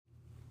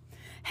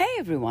Hey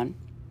everyone.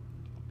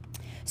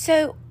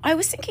 So I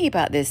was thinking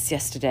about this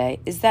yesterday,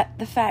 is that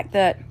the fact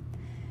that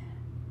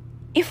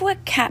if we're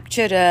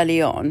captured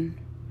early on,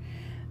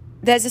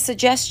 there's a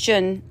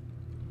suggestion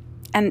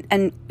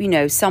and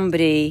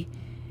somebody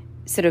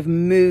sort of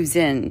moves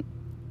in.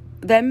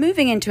 They're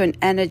moving into an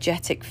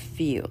energetic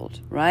field,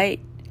 right?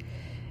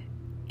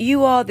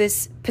 You are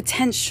this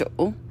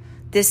potential,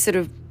 this sort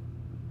of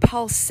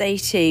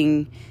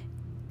pulsating,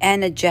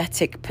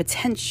 energetic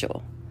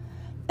potential.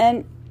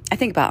 And I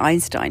think about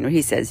Einstein, where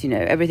he says,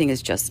 everything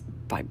is just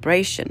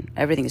vibration.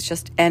 Everything is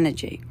just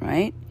energy,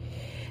 right?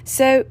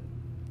 So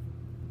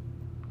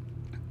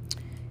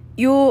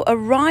you're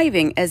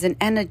arriving as an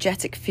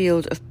energetic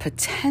field of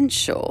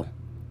potential.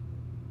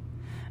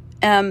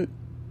 And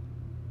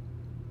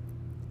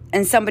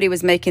somebody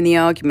was making the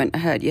argument, I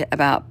heard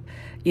about,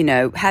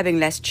 having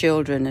less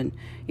children and,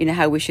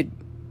 how we should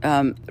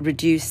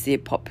reduce the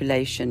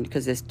population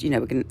because there's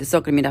not going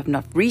to be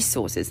enough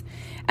resources.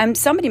 And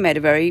somebody made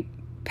a very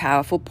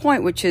powerful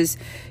point, which is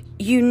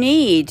you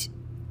need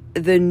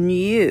the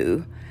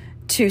new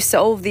to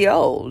solve the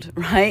old,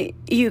 right?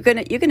 You're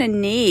gonna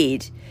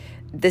need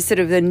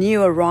the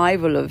new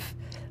arrival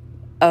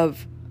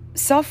of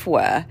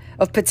software,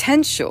 of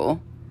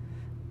potential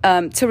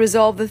to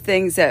resolve the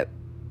things that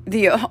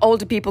the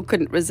older people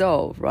couldn't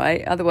resolve,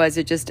 right? Otherwise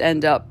it just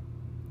end up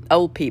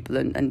old people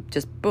and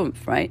just boom,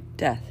 right?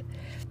 Death.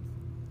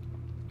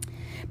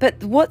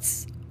 But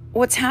what's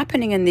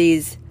happening in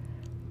this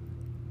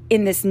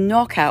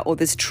knockout or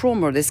this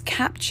trauma or this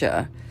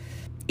capture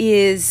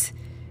is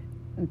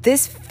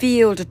this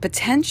field of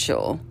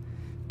potential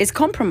is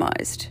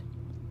compromised,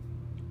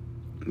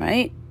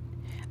 right?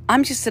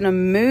 I'm just going to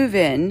move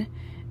in,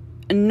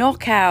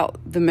 knock out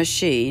the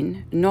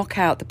machine, knock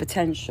out the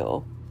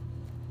potential.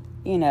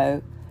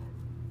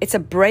 It's a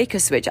breaker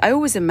switch. I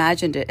always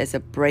imagined it as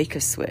a breaker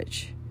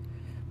switch.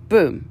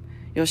 Boom,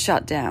 you're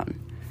shut down.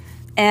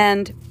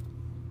 And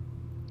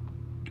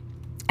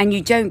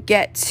you don't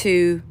get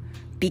to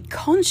be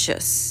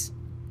conscious.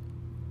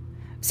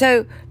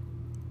 So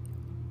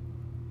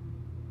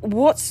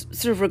what's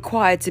sort of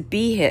required to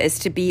be here is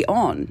to be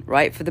on,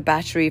 right? For the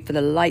battery, for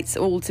the lights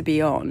all to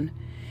be on,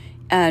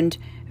 and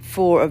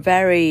for a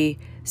very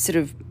sort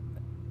of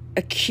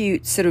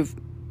acute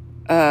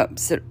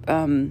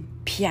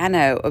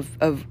piano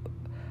of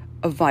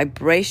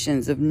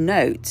vibrations, of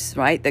notes,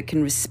 right? That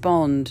can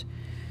respond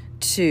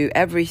to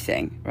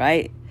everything,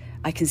 right?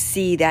 I can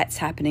see that's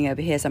happening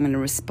over here, so I'm going to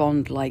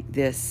respond like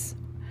this.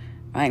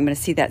 Right, I'm going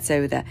to see that's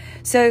over there.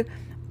 So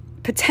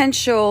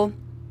potential,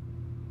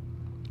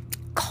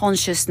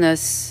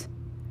 consciousness,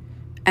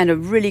 and a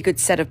really good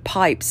set of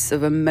pipes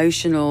of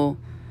emotional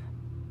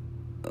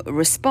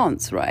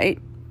response, right?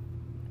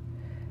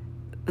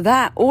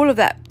 All of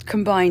that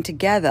combined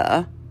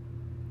together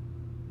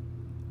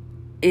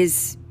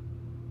is,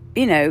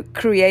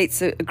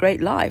 creates a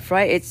great life,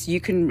 right?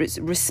 You can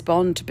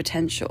respond to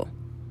potential.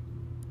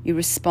 You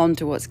respond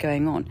to what's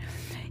going on.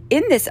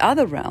 In this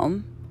other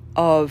realm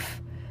of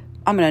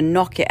I'm going to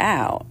knock it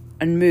out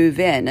and move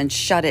in and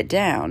shut it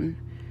down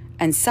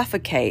and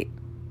suffocate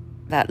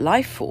that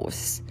life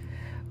force.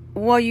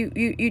 Well,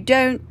 you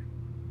don't.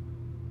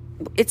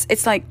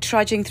 It's like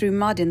trudging through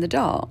mud in the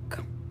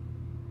dark.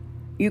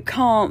 You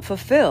can't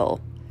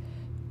fulfill,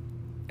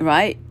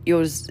 right,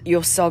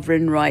 your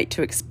sovereign right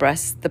to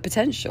express the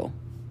potential.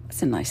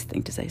 That's a nice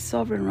thing to say.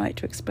 Sovereign right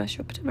to express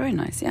your potential. Very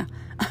nice, yeah.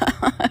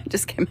 It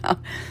just came out,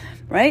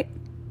 right?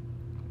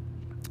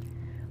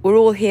 We're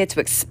all here to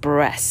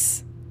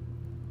express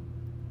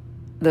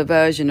the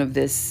version of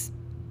this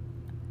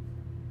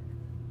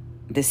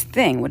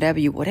thing,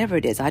 whatever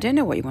it is. I don't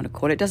know what you want to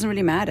call it. It doesn't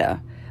really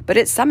matter. But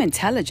it's some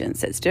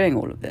intelligence that's doing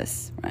all of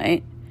this,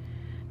 right?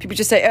 People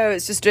just say, oh,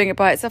 it's just doing it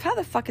by itself. How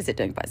the fuck is it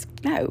doing it by itself?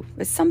 No,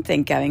 there's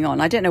something going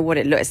on. I don't know what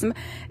it looks. It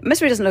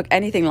must really doesn't look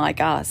anything like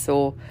us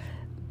or,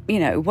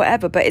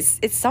 whatever. But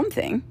it's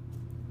something.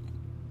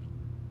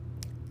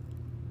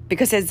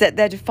 Because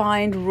they're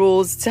defined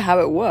rules to how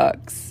it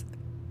works.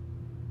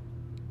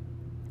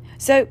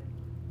 So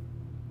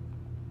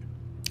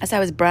as I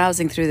was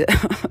browsing through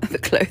the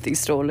clothing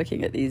store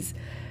looking at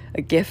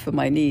a gift for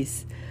my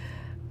niece,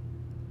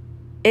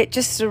 it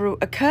just sort of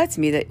occurred to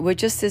me that we're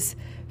just this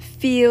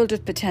field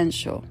of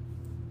potential.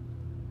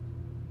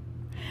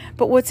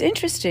 But what's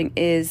interesting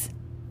is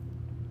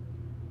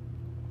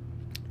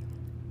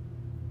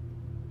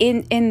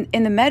in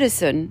the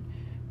medicine,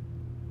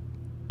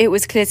 it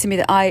was clear to me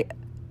that I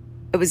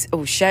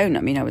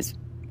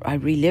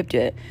relived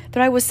it,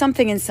 that I was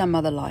something in some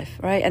other life,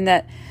 right? And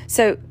that,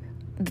 so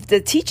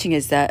the teaching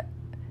is that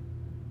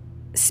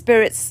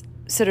spirits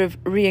sort of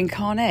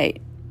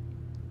reincarnate,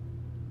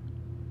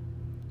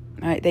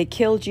 right? They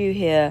killed you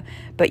here,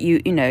 but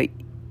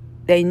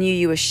they knew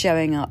you were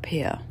showing up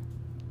here,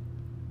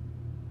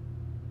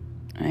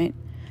 right?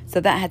 So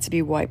that had to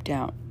be wiped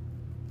out.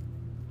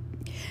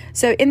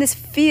 So in this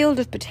field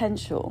of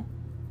potential,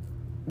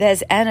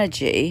 there's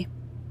energy,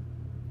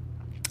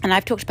 and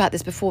I've talked about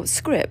this before,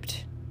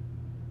 script.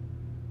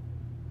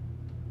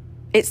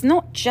 It's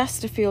not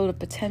just a field of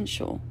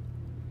potential.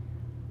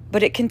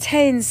 but it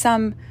contains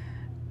some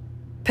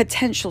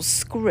potential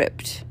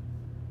script.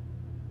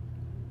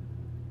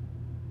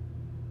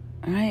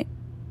 All right?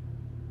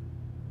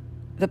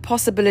 The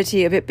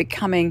possibility of it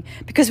becoming,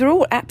 because we're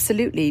all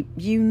absolutely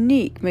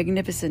unique,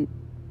 magnificent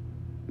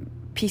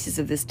pieces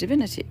of this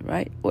divinity,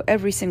 right? Or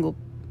every single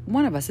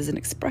one of us is an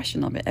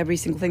expression of it. Every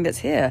single thing that's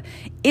here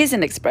is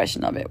an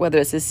expression of it, whether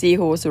it's a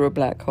seahorse or a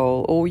black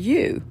hole or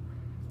you,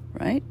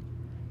 right?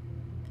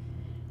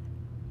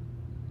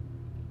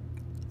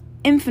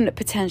 Infinite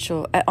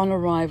potential on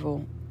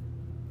arrival.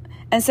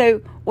 And so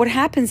what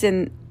happens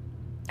and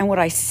what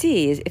I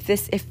see is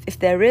if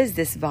there is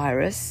this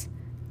virus,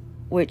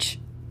 which,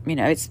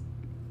 it's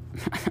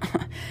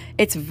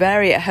it's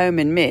very at home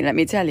in me, let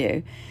me tell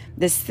you,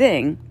 this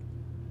thing,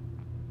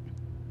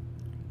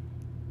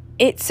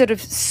 it sort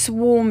of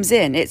swarms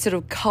in, it sort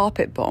of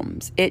carpet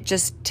bombs, it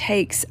just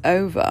takes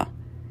over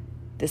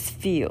this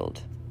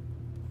field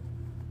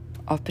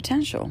of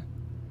potential,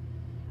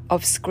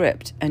 of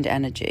script and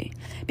energy.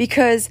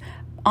 Because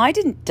I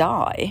didn't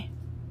die.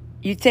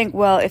 You'd think,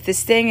 well, if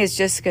this thing is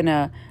just going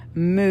to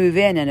move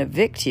in and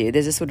evict you,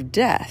 there's a sort of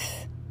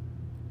death.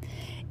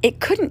 It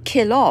couldn't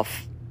kill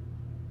off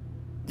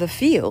the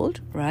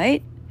field,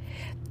 right?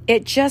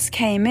 It just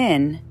came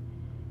in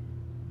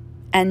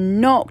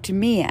and knocked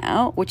me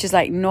out, which is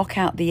like knock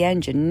out the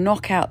engine,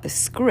 knock out the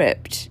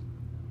script.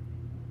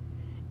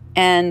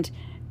 And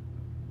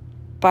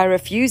by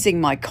refusing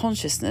my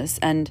consciousness,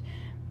 and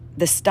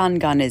the stun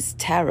gun is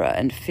terror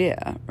and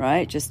fear,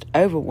 right? Just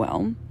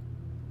overwhelm.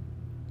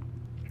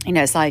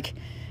 It's like,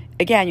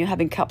 again, you're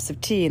having cups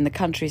of tea in the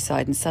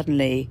countryside and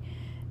suddenly,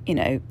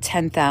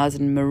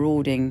 10,000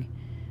 marauding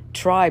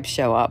tribes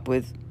show up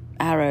with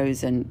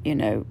arrows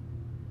and,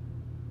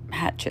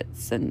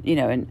 hatchets and,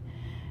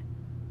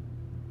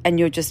 and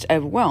you're just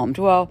overwhelmed.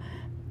 Well,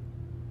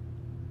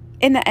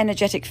 in the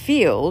energetic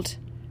field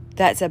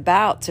that's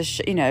about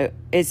to,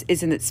 is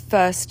in its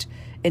first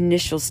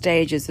initial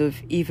stages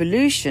of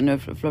evolution,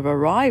 of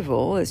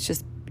arrival,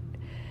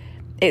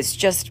 it's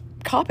just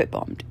carpet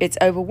bombed. It's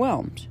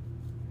overwhelmed.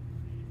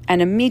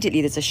 And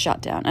immediately there's a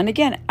shutdown. And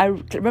again, I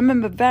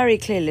remember very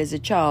clearly as a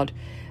child,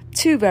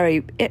 two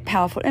very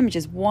powerful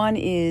images. One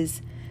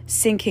is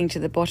sinking to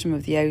the bottom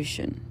of the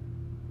ocean,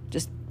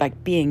 just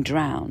like being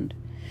drowned.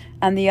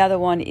 And the other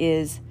one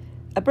is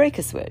a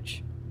breaker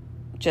switch.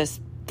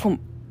 Just, boom,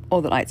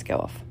 all the lights go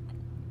off.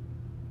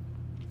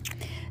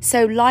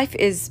 So life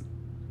is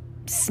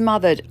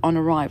smothered on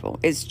arrival.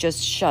 It's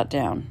just shut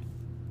down.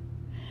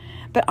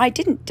 But I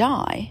didn't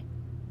die.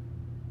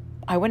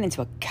 I went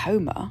into a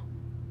coma.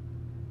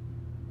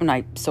 When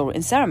I saw it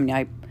in ceremony,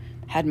 I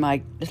had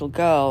my little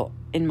girl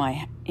in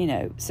my,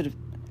 sort of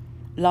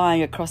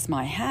lying across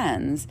my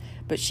hands,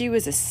 but she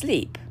was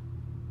asleep.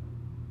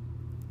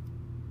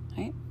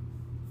 Right?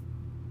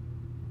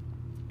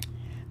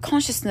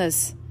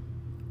 Consciousness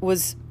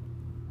was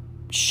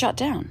shut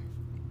down.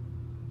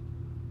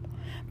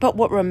 But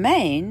what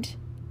remained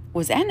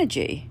was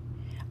energy.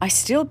 I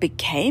still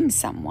became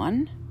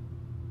someone.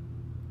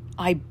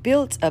 I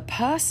built a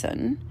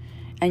person,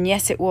 and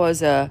yes, it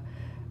was a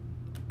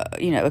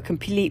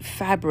complete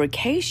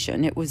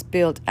fabrication. It was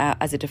built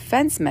as a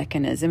defense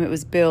mechanism. It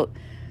was built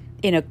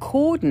in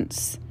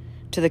accordance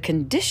to the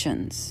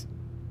conditions,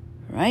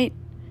 right?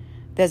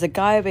 There's a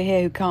guy over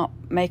here who can't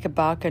make a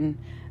buck and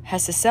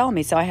has to sell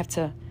me, so I have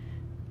to,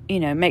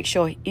 make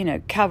sure,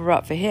 cover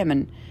up for him,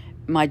 and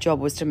my job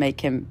was to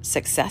make him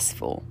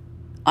successful.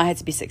 I had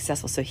to be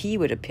successful so he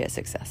would appear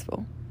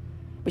successful,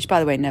 which, by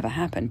the way, never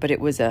happened, but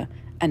it was an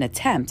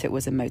attempt. It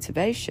was a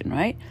motivation,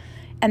 right?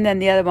 And then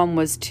the other one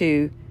was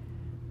to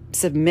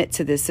submit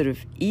to this sort of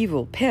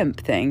evil pimp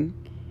thing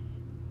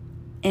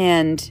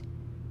and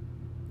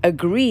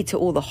agree to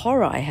all the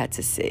horror I had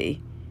to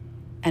see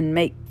and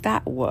make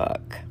that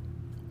work.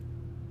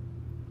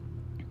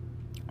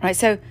 Right?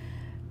 So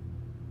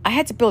I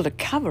had to build a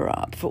cover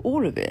up for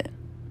all of it.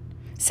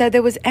 So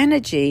there was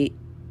energy,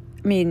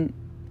 in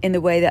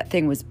the way that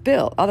thing was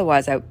built.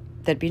 Otherwise,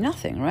 there'd be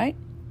nothing, right?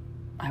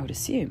 I would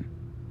assume.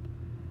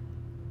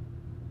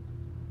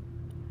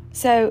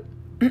 So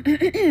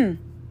it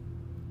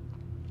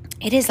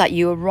is like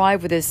you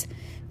arrive with this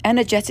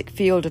energetic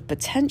field of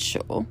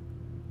potential,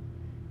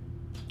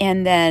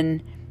 and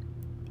then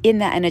in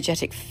that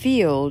energetic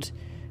field,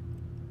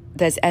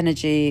 there's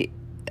energy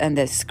and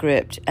there's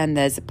script and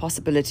there's a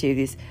possibility of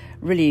this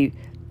really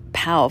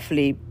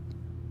powerfully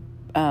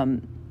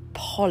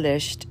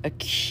polished,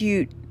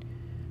 acute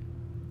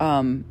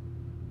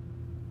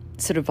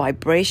sort of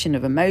vibration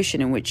of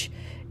emotion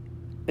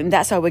and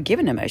that's why we're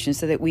given emotion,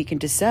 so that we can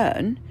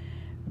discern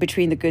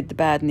between the good, the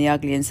bad, and the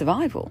ugly in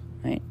survival,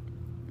 right?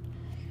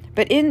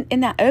 But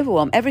in that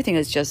overwhelm, everything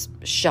is just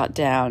shut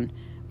down,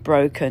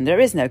 broken. There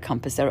is no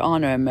compass. There are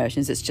no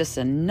emotions. It's just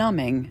a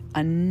numbing.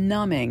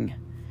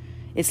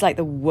 It's like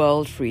the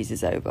world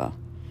freezes over.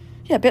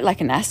 Yeah, a bit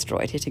like an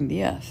asteroid hitting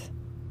the Earth.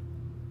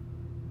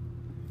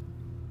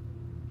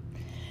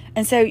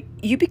 And so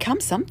you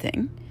become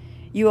something.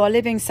 You are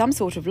living some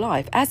sort of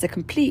life as a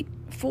complete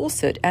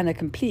falsehood and a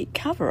complete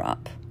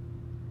cover-up.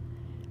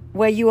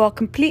 where you are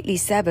completely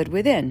severed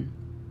within.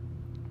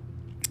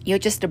 You're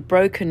just a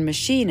broken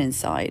machine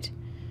inside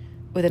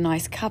with a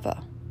nice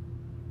cover.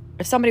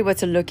 If somebody were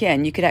to look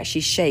in, you could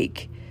actually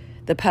shake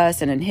the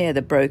person and hear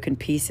the broken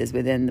pieces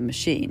within the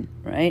machine,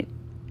 right?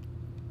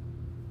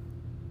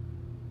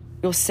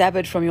 You're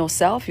severed from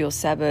yourself. You're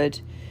severed,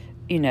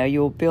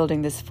 you're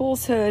building this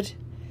falsehood.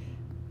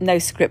 No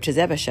script has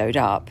ever showed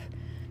up.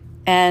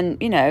 And,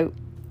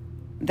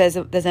 there's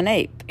an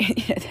ape.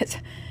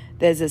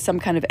 there's some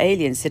kind of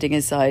alien sitting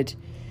inside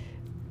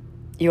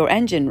your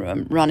engine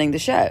room running the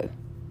show.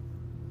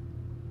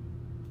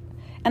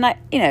 And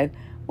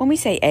when we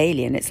say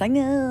alien, it's like,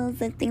 no,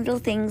 the little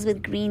things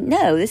with green.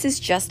 No, this is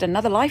just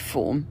another life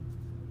form.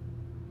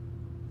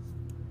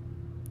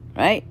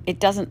 Right? It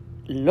doesn't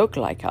look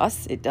like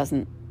us.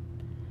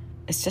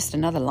 It's just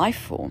another life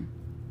form.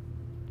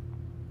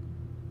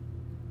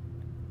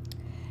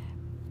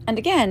 And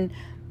again,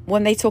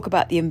 when they talk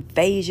about the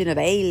invasion of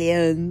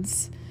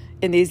aliens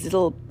in these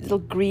little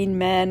green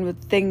men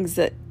with things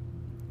that,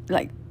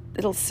 like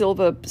little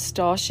silver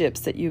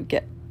starships that you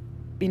get,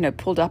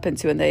 pulled up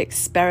into, and they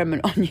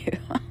experiment on you.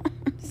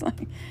 It's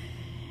like,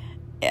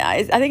 yeah,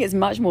 I think it's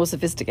much more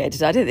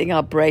sophisticated. I don't think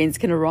our brains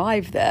can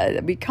arrive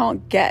there. We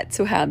can't get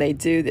to how they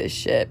do this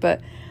shit.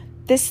 But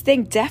this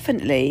thing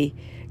definitely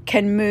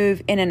can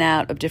move in and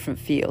out of different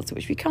fields,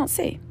 which we can't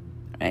see.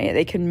 Right?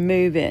 They can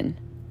move in.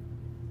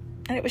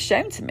 And it was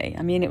shown to me.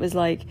 I mean, it was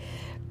like,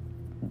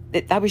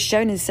 I was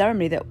shown in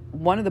ceremony that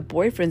one of the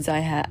boyfriends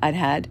I'd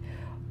had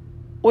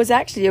was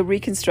actually a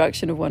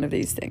reconstruction of one of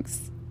these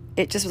things.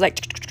 It just was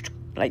like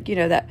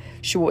that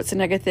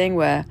Schwarzenegger thing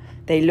where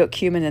they look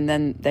human and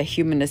then their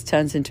humanness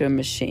turns into a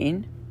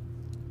machine.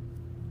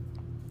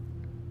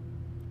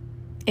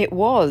 It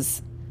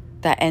was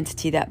that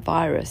entity, that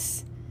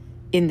virus,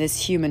 in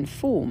this human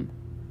form,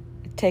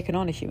 taken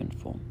on a human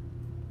form.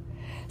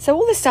 So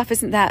all this stuff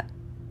isn't that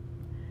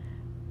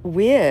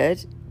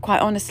weird,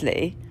 quite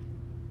honestly,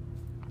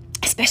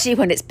 especially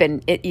when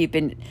you've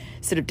been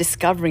sort of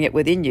discovering it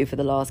within you for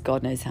the last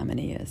God knows how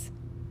many years.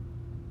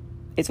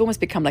 It's almost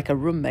become like a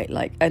roommate,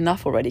 like,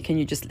 enough already, can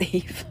you just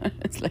leave?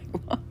 It's like,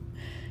 what?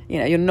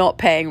 You're not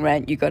paying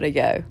rent, you got to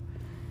go.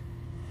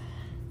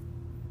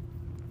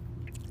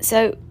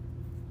 So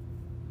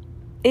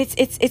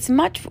it's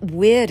much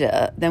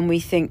weirder than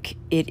we think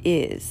it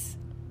is.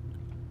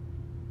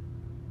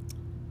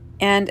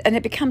 And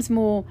it becomes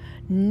more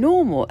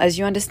normal as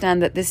you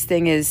understand that this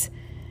thing is,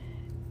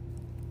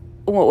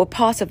 we're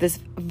part of this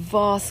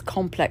vast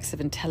complex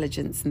of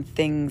intelligence and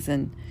things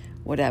and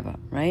whatever,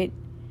 right?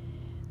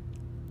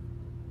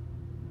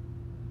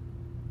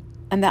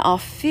 And that our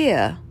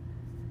fear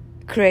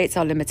creates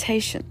our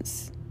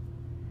limitations.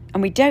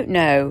 And we don't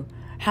know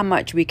how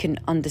much we can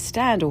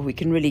understand or we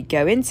can really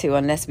go into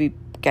unless we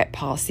get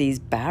past these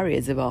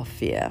barriers of our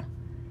fear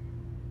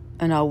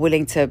and are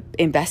willing to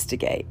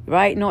investigate,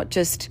 right? Not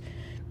just,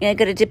 I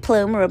got a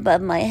diploma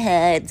above my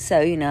head,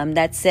 so,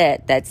 that's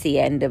it. That's the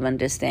end of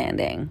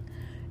understanding.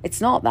 It's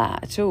not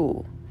that at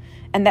all.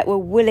 And that we're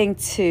willing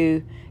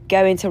to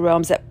go into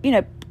realms that,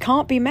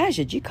 can't be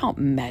measured. You can't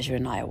measure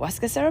an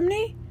ayahuasca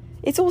ceremony.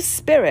 It's all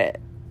spirit.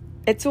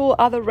 It's all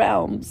other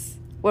realms.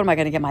 What am I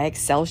going to get my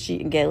Excel sheet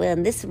and go, well,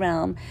 in this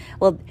realm,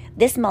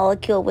 this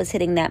molecule was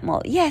hitting that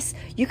molecule. Yes,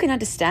 you can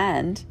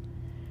understand,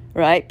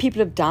 right? People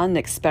have done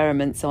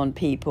experiments on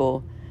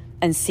people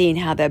and seen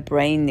how their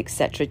brain,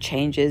 etc.,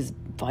 changes,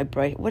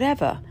 vibrate,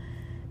 whatever.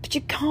 But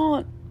you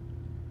can't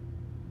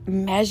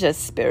measure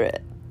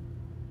spirit.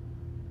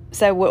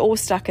 So we're all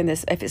stuck in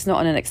this. If it's not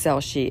on an Excel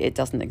sheet, it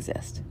doesn't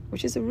exist,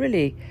 which is a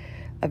very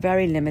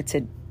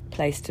limited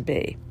place to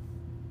be.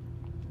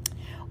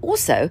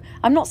 Also,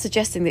 I'm not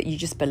suggesting that you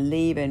just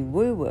believe in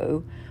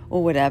woo-woo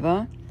or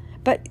whatever,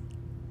 but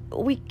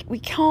we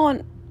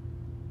can't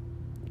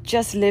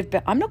just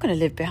I'm not going to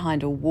live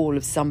behind a wall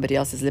of somebody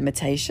else's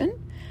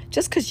limitation.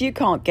 Just because you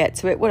can't get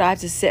to it, I have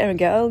to sit here and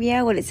go, oh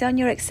yeah, well, it's on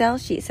your Excel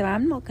sheet, so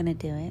I'm not going to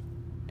do it.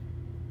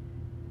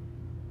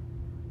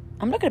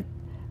 I'm not going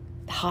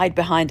to hide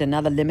behind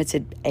another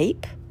limited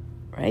ape,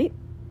 right?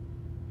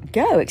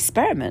 Go,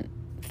 experiment,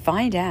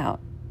 find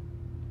out.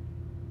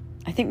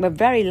 I think we're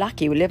very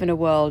lucky. We live in a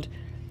world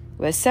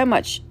where there's so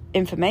much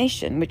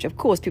information, which of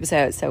course people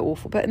say, oh, it's so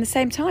awful. But at the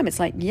same time, it's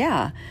like,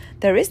 yeah,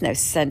 there is no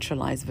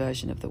centralized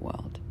version of the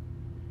world.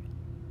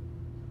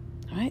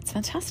 All right, it's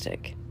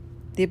fantastic.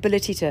 The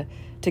ability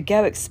to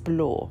go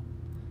explore.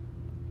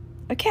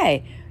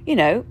 Okay,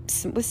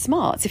 with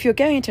smarts, if you're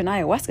going into an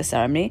ayahuasca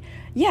ceremony,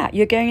 yeah,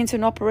 you're going into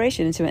an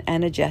operation, into an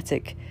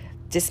energetic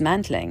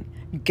dismantling.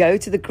 Go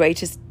to the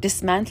greatest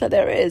dismantler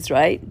there is,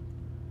 right?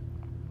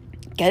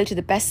 Go to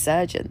the best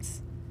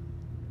surgeons.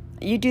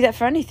 You do that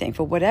for anything,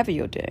 for whatever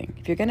you're doing.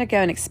 If you're going to go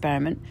and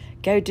experiment,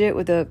 go do it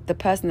with the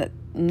person that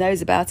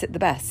knows about it the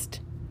best.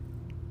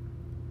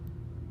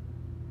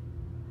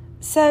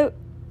 So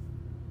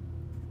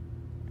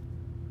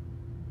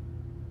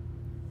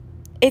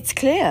it's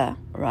clear,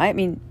 right? I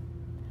mean,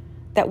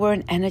 that we're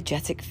an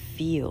energetic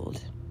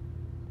field.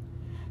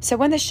 So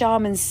when the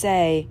shamans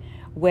say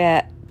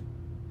where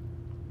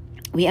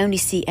we only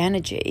see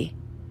energy,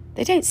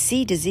 They don't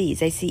see disease,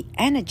 they see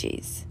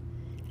energies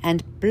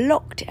and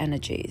blocked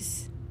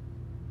energies.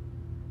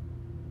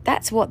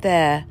 That's what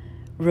they're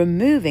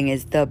removing,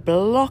 is the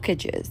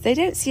blockages. They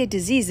don't see a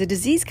disease. The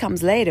disease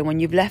comes later when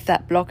you've left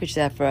that blockage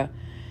there for,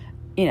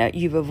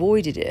 you've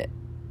avoided it.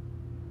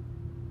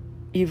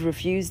 You've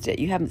refused it.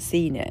 You haven't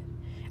seen it.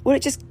 Well,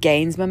 it just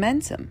gains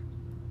momentum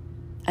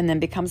and then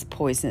becomes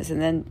poisonous. And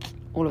then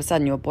all of a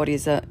sudden your body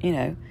is,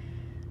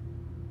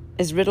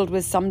 is riddled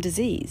with some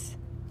disease.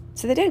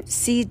 So they don't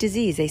see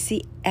disease. They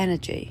see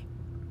energy,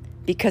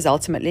 because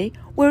ultimately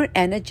we're an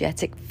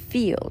energetic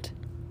field.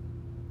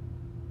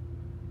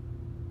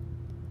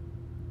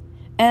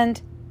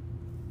 And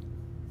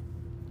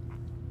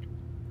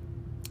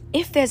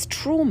if there's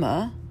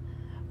trauma,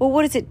 well,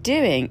 what is it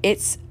doing?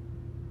 It's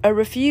a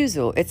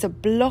refusal. It's a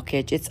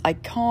blockage. It's, I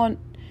can't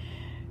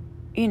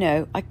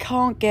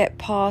get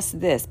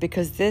past this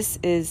because this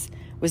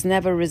was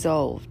never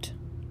resolved.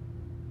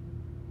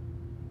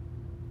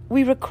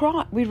 We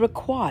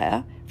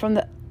require from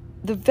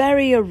the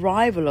very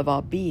arrival of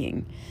our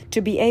being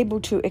to be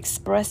able to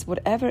express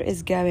whatever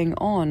is going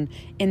on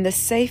in the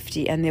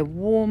safety and the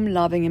warm,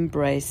 loving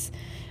embrace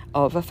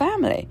of a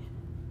family.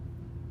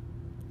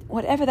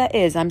 Whatever that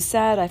is, I'm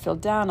sad, I feel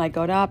down, I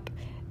got up.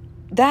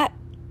 That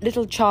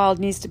little child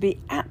needs to be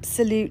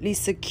absolutely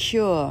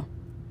secure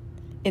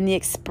in the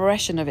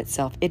expression of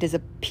itself. It is a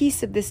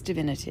piece of this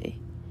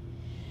divinity.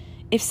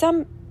 If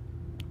some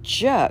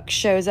jerk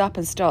shows up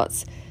and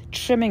starts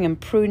trimming and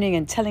pruning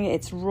and telling it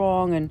it's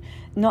wrong and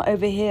not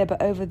over here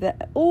but over there,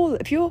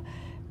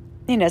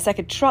 it's like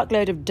a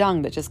truckload of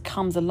dung that just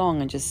comes along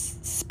and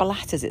just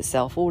splatters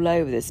itself all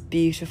over this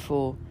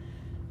beautiful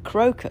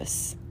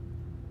crocus.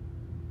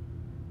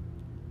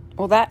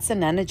 Well, that's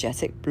an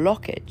energetic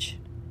blockage.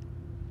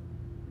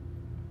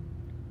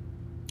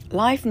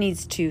 Life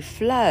needs to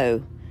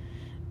flow.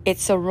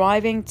 It's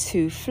arriving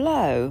to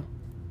flow,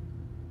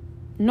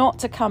 not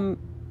to come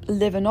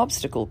live an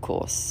obstacle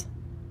course.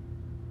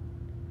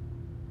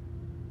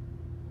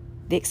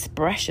 The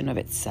expression of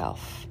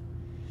itself.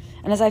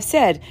 And as I've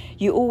said,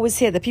 you always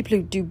hear the people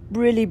who do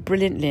really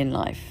brilliantly in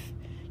life,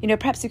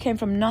 perhaps who came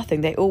from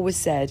nothing, they always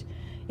said,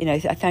 I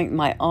thank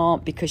my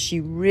aunt because she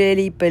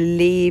really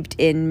believed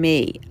in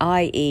me,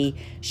 i.e.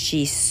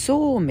 she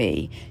saw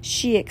me,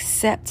 she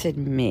accepted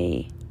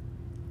me.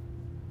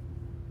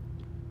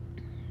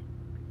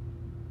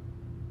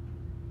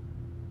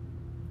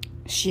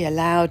 She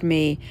allowed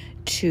me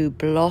to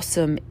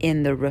blossom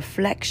in the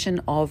reflection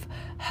of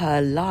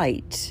her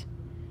light,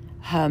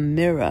 her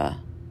mirror.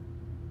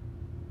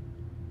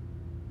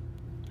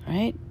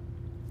 Right?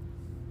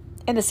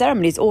 In the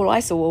ceremonies, all I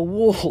saw were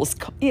walls,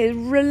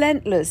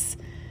 relentless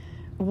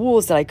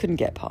walls that I couldn't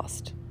get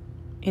past.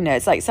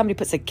 It's like somebody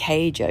puts a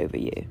cage over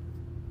you,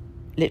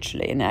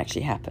 literally, and it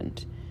actually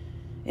happened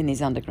in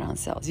these underground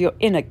cells. You're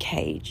in a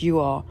cage. You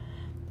are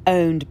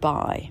owned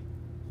by.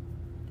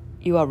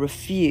 You are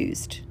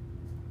refused.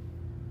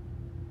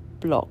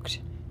 Blocked.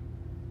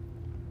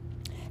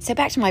 So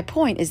back to my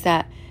point is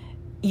that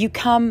you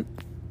come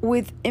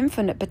with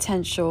infinite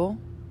potential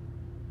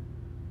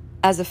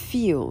as a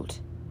field.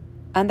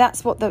 And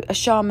that's what the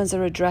shamans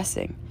are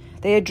addressing.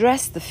 They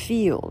address the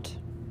field.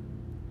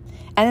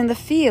 And in the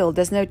field,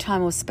 there's no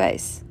time or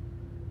space,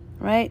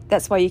 right?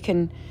 That's why you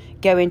can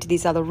go into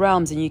these other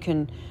realms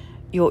and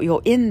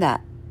you're in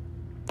that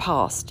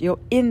past, you're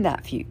in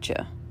that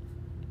future.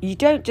 You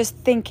don't just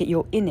think it,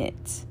 you're in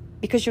it,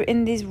 because you're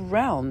in these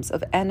realms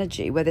of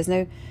energy where there's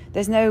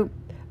no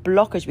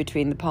blockage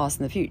between the past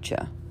and the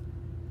future.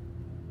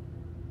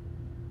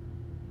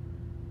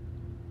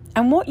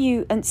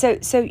 And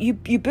so you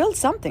build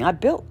something. I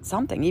built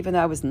something, even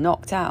though I was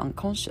knocked out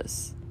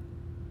unconscious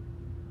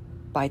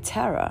by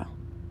terror.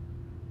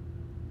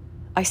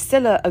 I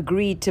still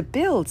agreed to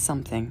build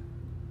something.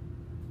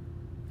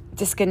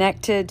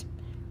 Disconnected,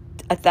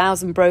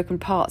 1,000 broken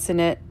parts in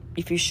it.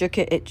 If you shook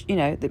it,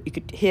 that you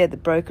could hear the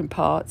broken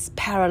parts.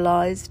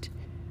 Paralyzed.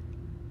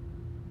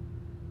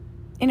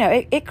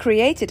 It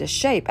created a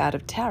shape out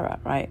of terror,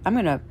 right? I'm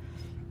gonna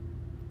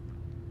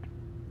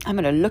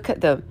look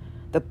at the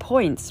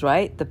points,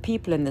 right? The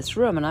people in this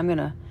room, and I'm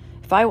gonna,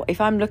 if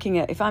I'm a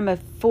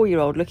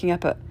 4-year-old looking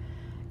up at,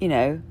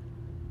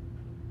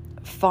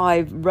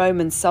 5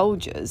 Roman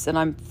soldiers, and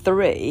I'm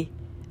 3,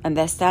 and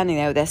they're standing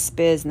there with their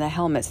spears and their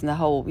helmets and their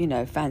whole,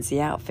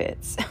 fancy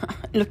outfits,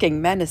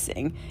 looking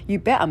menacing, you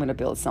bet I'm going to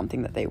build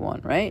something that they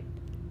want, right?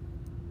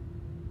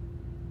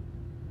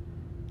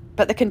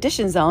 But the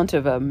conditions aren't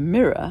of a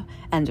mirror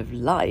and of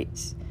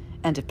light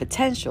and of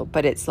potential,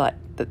 but it's like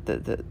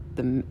the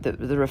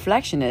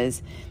reflection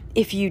is,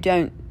 if you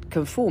don't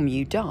conform,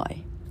 you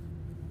die.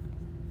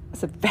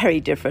 It's a very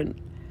different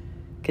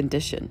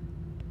condition.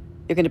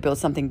 You're going to build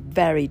something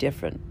very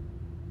different.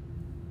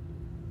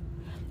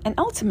 And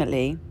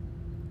ultimately,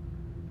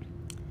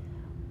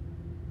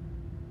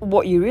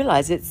 what you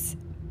realize,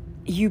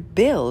 you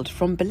build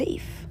from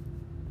belief.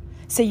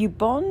 So you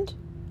bond,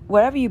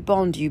 wherever you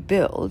bond, you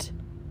build.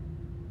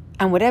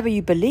 And whatever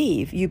you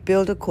believe, you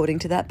build according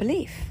to that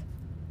belief.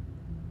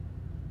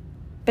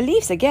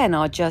 Beliefs, again,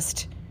 are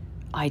just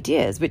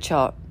ideas, which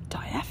are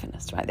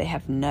diaphanous, right? They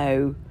have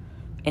no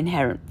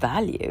inherent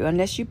value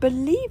unless you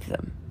believe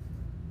them,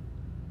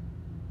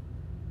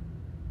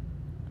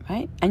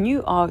 right? And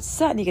you are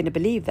certainly going to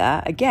believe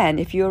that, again,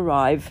 if you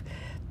arrive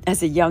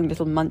as a young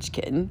little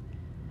munchkin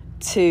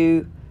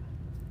to,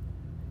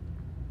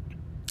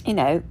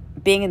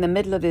 being in the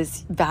middle of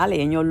this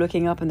valley and you're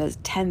looking up and there's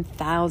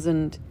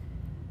 10,000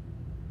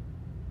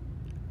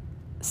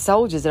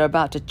 soldiers that are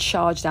about to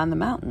charge down the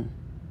mountain.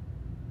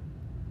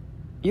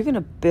 You're going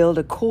to build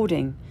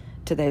according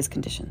to those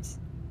conditions.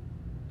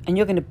 And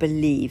you're going to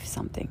believe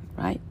something,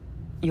 right?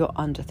 You're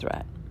under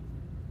threat.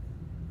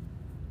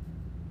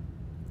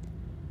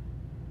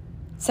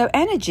 So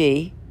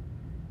energy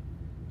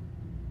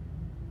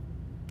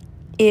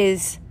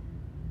is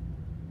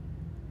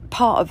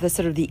part of the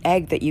sort of the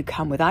egg that you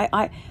come with.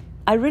 I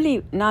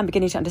really, now I'm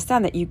beginning to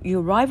understand that you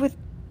arrive with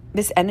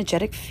this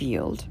energetic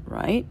field,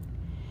 right?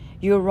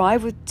 You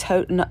arrive with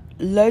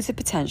loads of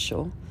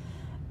potential.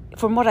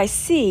 From what I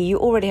see, you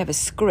already have a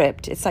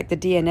script. It's like the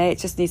DNA. It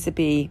just needs to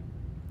be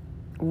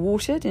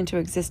watered into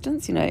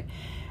existence.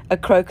 A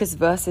crocus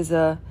versus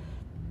a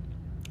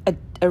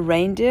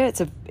reindeer.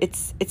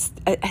 It's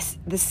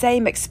the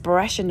same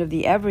expression of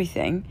the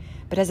everything,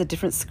 but has a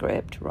different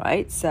script,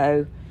 right?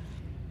 So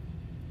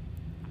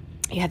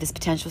you have this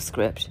potential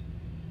script,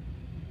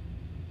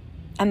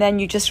 and then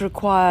you just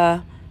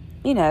require,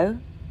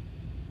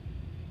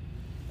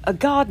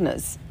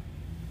 gardeners,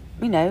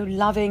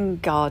 loving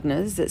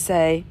gardeners that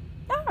say,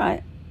 all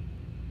right,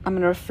 I'm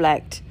going to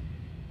reflect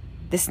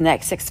this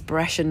next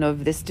expression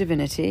of this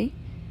divinity.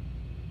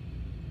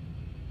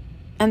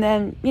 And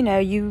then,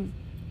 you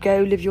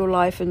go live your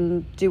life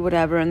and do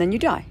whatever, and then you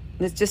die.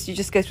 You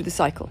just go through the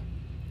cycle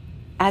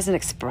as an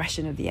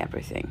expression of the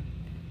everything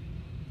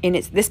in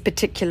this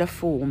particular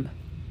form.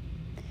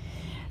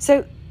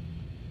 So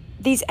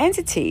these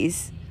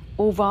entities,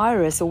 or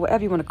virus, or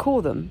whatever you want to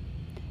call them,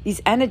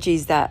 these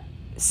energies that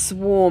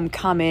swarm,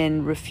 come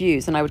in,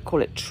 refuse, and I would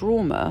call it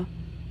trauma,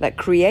 that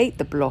create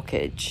the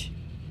blockage.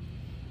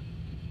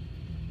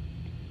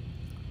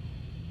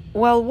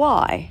 Well,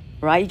 why?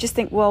 Right? You just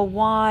think, well,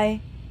 why?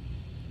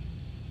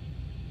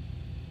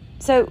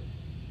 So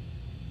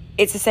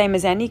it's the same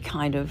as any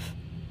kind of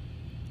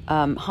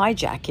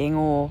hijacking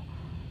or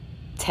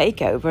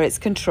takeover. It's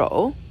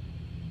control.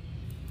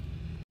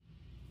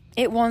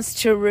 It wants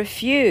to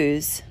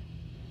refuse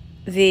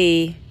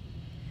the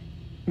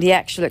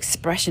actual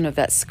expression of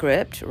that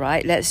script,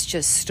 right? Let's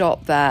just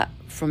stop that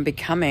from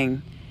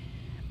becoming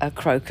a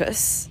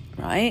crocus,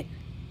 right?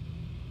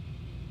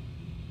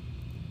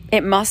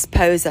 It must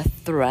pose a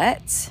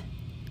threat,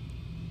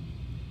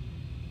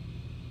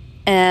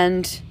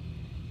 and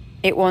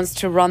it wants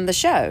to run the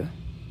show,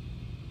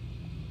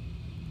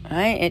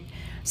 right?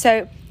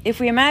 So if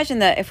we imagine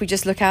that, if we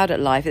just look out at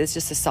life, it's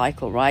just a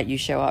cycle, right? You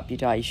show up, you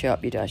die, you show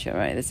up, you die, show up,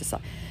 right?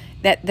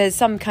 There's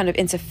some kind of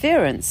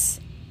interference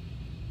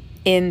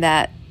in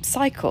that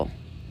cycle.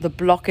 The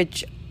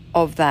blockage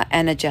of that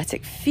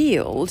energetic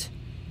field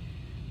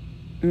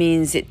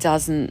means it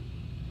doesn't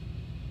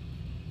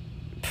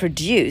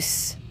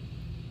produce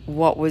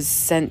what was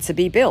sent to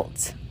be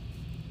built.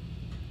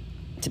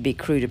 To be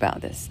crude about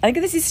this, I think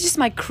this is just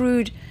my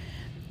crude,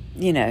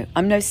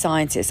 I'm no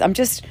scientist. I'm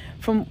just,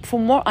 from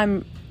what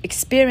I'm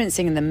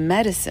experiencing in the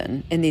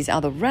medicine in these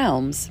other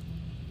realms,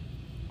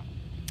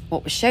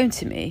 what was shown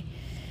to me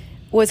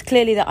was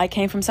clearly that I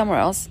came from somewhere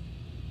else,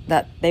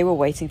 that they were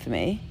waiting for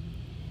me.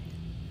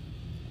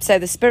 So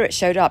the spirit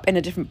showed up in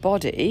a different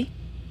body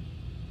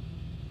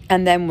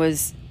and then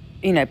was,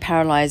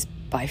 paralyzed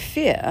by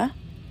fear.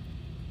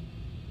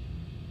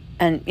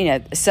 And,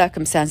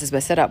 circumstances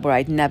were set up where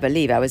I'd never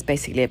leave. I was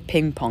basically a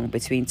ping pong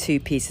between two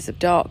pieces of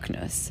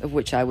darkness, of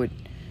which I would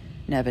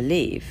never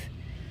leave.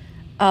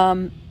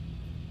 And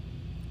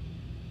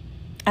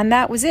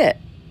that was it.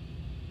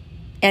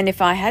 And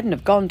if I hadn't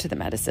have gone to the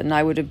medicine,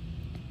 I would have,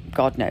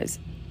 God knows,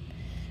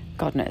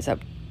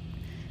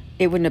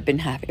 it wouldn't have been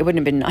happy. It wouldn't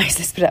have been nice,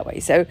 let's put it that way.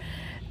 So,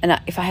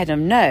 if I hadn't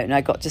have known,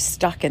 I got just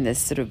stuck in this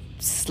sort of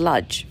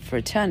sludge for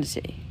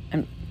eternity.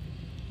 And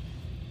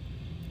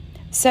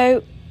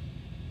so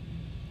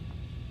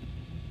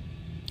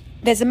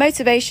there's a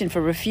motivation for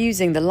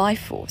refusing the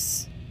life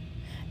force.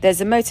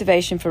 There's a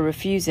motivation for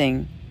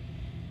refusing,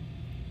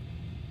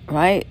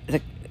 right,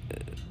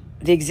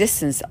 the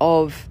existence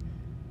of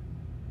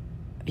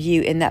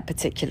you in that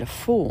particular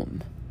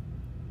form.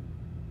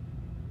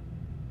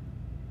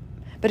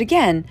 But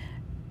again,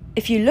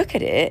 if you look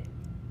at it,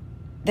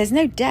 there's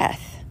no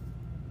death.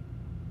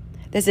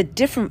 There's a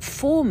different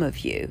form of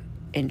you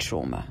in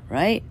trauma,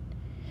 right?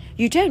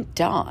 You don't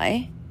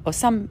die, or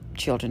some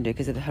children do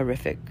because of the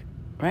horrific,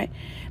 right?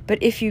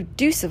 But if you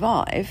do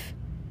survive,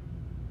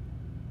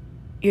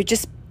 you're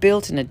just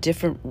built in a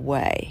different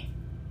way.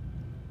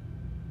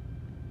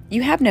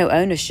 You have no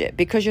ownership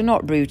because you're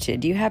not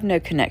rooted. You have no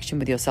connection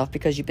with yourself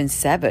because you've been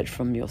severed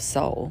from your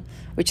soul,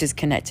 which is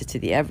connected to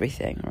the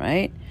everything,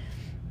 right?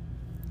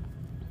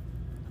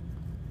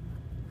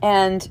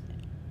 And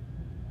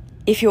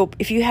if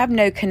you have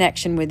no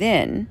connection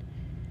within,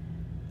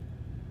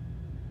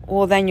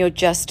 well, then you're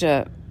just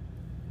a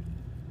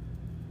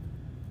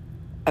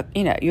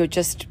you're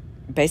just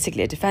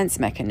basically a defense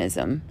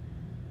mechanism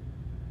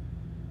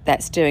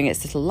that's doing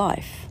its little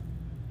life.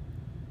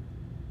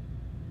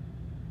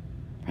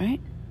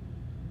 Right?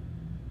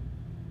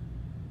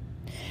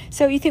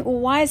 So you think, well,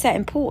 why is that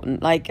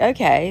important? Like,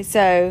 okay,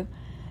 so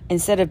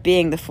instead of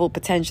being the full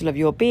potential of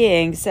your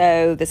being,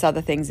 so there's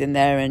other things in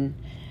there, and,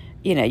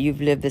 you've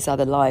lived this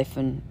other life,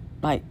 and,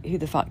 like, who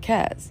the fuck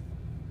cares?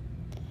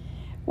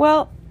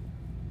 Well,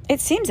 it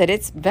seems that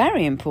it's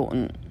very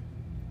important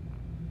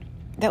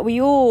that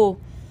we all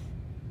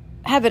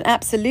have an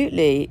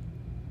absolutely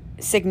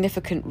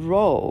significant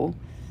role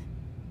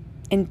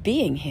in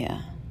being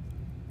here,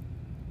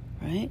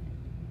 right?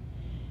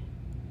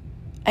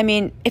 I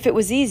mean, if it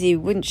was easy,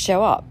 we wouldn't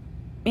show up.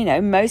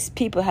 Most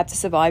people have to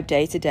survive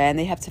day to day, and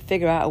they have to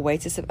figure out a way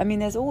to survive. I mean,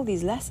 there's all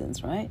these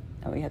lessons, right?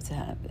 That we have to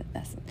have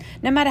lessons.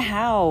 No matter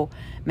how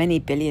many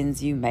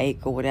billions you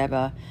make or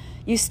whatever,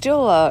 you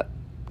still are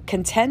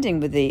contending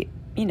with the,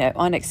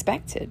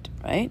 unexpected,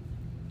 right?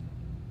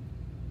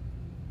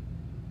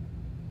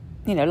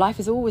 Life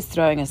is always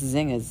throwing us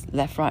zingers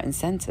left, right, and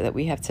center that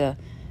we have to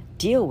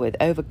deal with,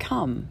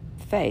 overcome,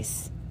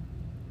 face,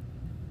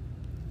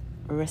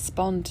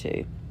 respond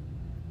to.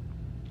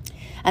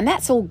 And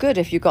that's all good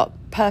if you've got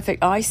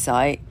perfect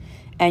eyesight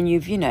and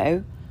you've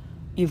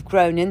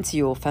grown into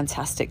your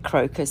fantastic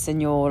crocus,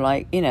 and you're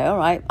like, all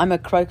right, I'm a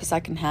crocus, I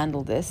can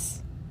handle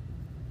this.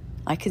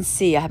 I can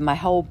see, I have my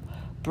whole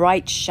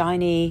bright,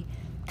 shiny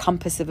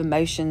compass of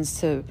emotions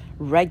to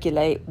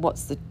regulate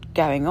what's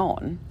going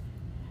on.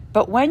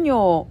 But when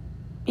you're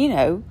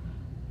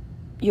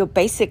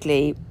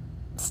basically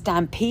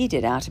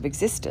stampeded out of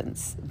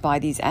existence by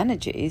these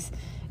energies,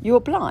 you're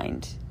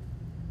blind.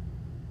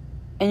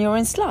 And you're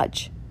in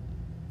sludge.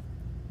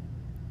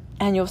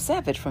 And you're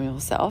severed from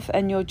yourself,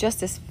 and you're just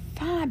this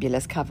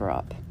fabulous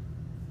cover-up.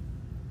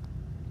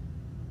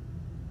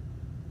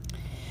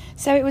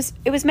 So it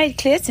was made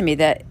clear to me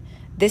that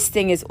this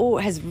thing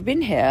has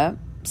been here,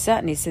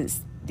 certainly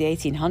since the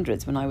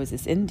 1800s when I was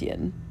this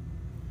Indian.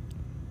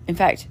 In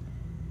fact,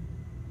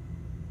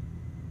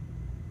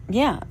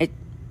 yeah, it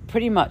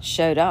pretty much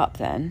showed up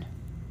then.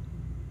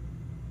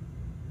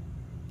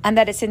 And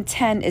that its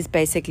intent is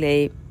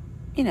basically,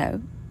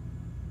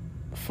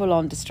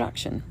 full-on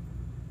destruction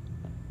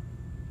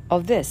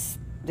of this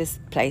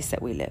place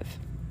that we live.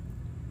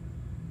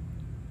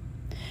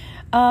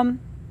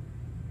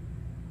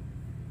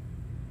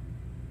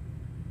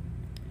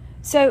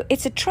 So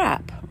it's a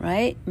trap,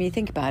 right? When you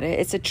think about it,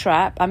 it's a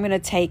trap. I'm going to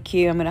take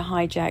you, I'm going to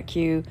hijack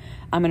you,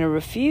 I'm going to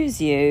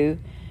refuse you,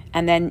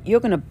 and then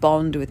you're going to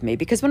bond with me.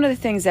 Because one of the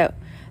things that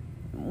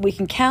we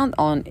can count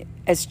on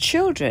as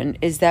children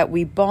is that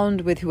we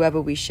bond with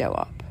whoever we show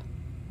up,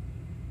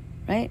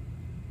 right?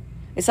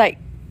 It's like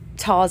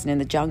Tarzan in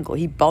the jungle.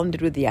 He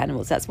bonded with the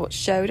animals. That's what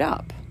showed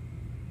up.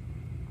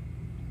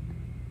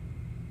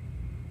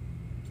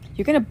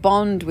 You're going to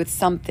bond with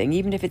something,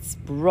 even if it's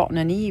rotten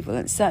and evil.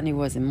 And it certainly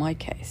was in my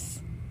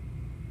case.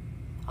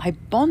 I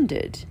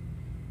bonded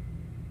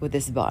with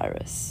this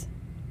virus.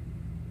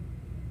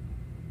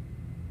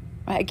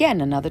 Right?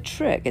 Again, another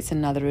trick. It's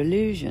another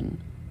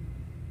illusion.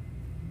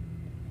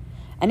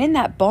 And in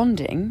that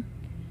bonding,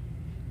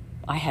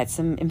 I had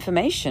some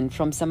information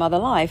from some other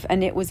life,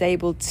 and it was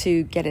able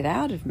to get it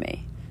out of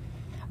me,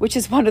 which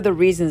is one of the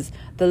reasons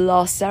the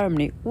last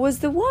ceremony was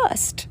the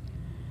worst.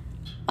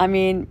 I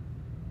mean,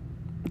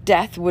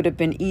 death would have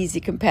been easy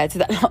compared to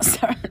that last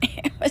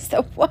ceremony. It was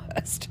the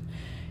worst,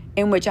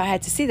 in which I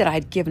had to see that I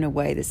had given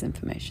away this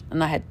information,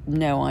 and I had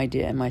no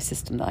idea in my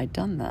system that I'd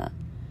done that,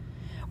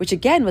 which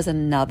again was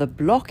another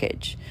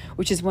blockage,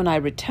 which is when I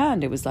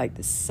returned, it was like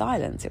this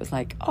silence. It was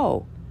like,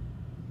 oh,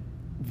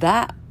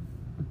 that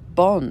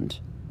bond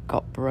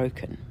got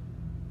broken.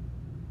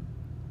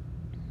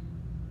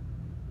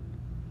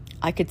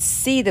 I could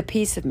see the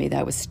piece of me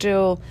that was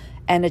still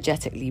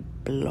energetically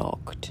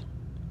blocked.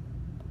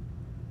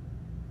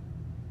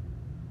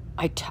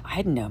 I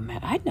had no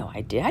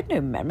idea. I had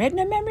no memory. I had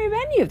no memory of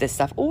any of this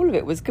stuff. All of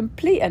it was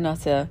complete and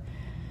utter.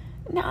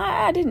 No,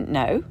 I didn't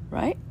know,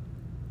 right?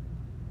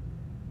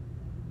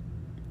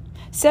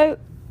 So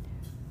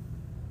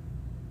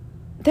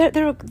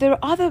there are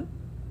other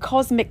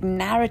cosmic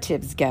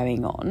narratives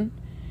going on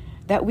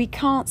that we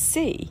can't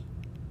see.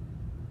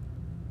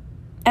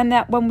 And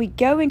that when we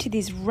go into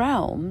these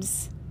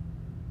realms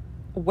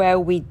where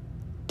we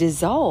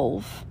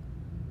dissolve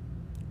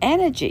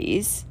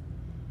energies,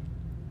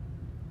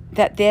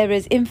 that there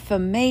is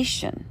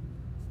information.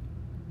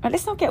 Right,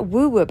 let's not get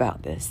woo-woo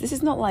about this. This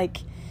is not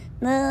like,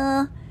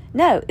 no,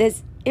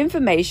 there's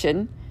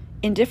information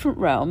in different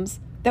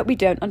realms that we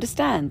don't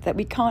understand, that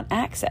we can't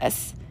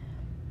access,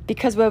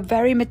 because we're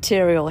very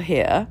material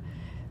here,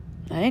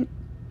 right?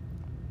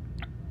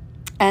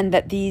 And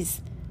that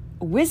these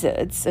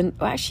wizards, and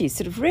actually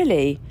sort of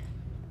really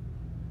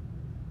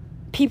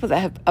people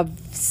that are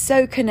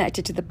so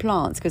connected to the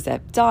plants because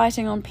they're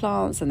dieting on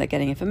plants and they're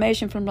getting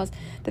information from plants,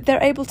 that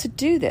they're able to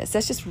do this.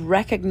 Let's just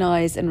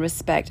recognize and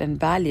respect and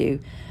value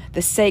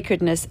the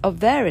sacredness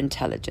of their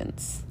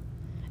intelligence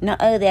Not,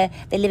 oh, they're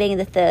living in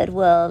the third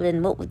world,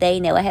 and what would they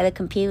know? I have a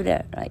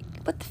computer. Like,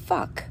 what the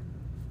fuck?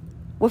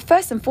 We're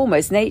first and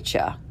foremost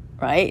nature,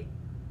 right?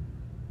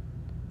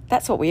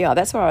 That's what we are.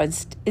 That's where our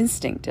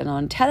instinct and our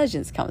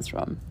intelligence comes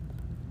from.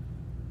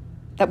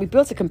 That we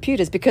built the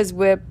computers because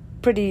we're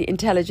pretty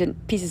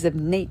intelligent pieces of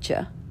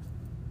nature,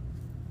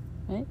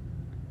 right?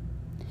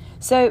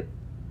 So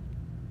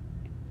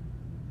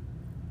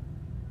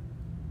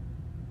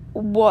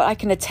what I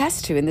can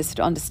attest to in this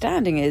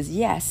understanding is,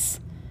 yes,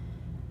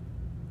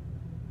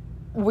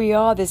 we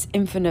are this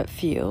infinite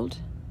field.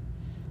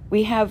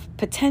 We have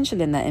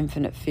potential in that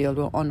infinite field,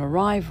 or on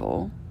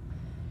arrival.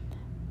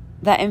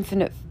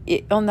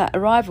 On that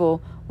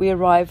arrival, we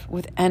arrive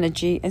with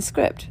energy and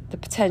script, the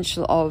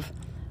potential of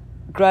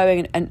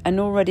growing an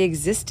already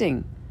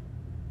existing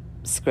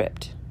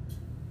script.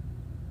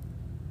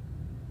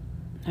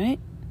 Right?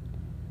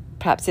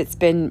 Perhaps it's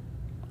been,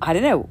 I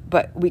don't know,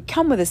 but we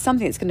come with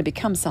something that's going to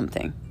become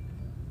something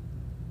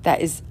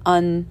that is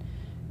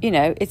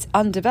it's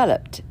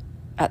undeveloped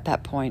at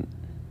that point.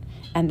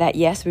 And that,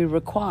 yes, we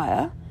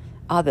require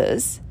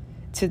others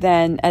to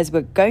then, as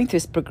we're going through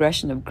this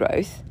progression of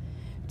growth,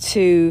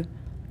 to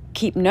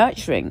keep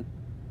nurturing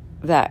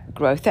that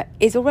growth that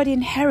is already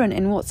inherent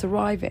in what's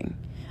arriving.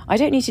 I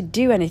don't need to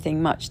do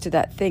anything much to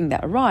that thing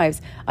that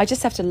arrives. I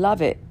just have to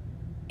love it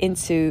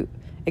into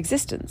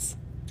existence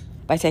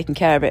by taking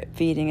care of it,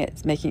 feeding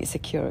it, making it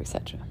secure,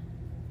 etc.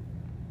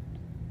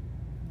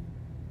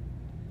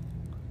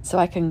 So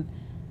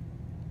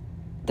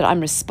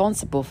I'm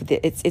responsible for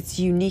its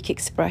unique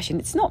expression.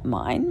 It's not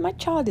mine. My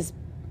child is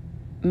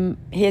I'm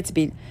here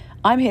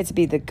to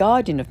be the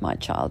guardian of my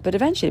child, but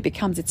eventually it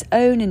becomes its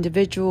own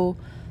individual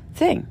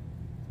thing.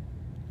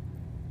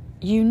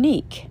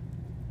 Unique.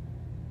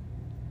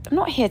 I'm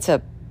not here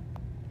to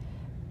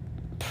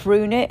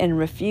prune it and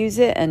refuse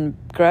it and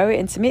grow it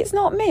into me. It's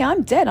not me.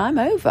 I'm dead. I'm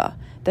over.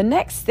 The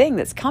next thing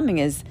that's coming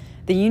is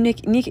the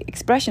unique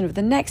expression of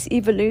the next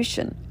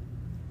evolution,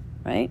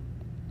 right?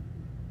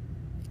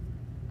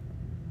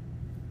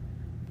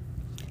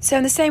 So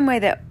in the same way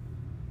that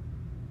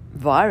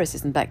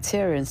viruses and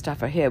bacteria and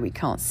stuff are here we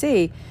can't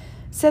see,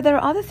 so there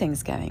are other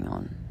things going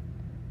on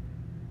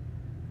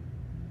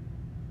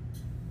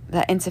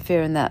that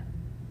interfere in that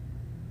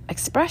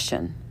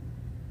expression.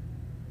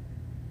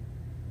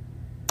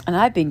 And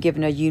I've been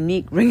given a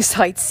unique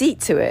ringside seat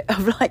to it.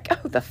 I'm like,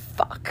 oh, the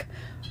fuck,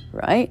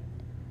 right?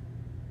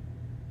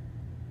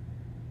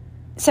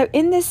 So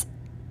in this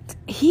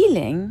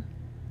healing,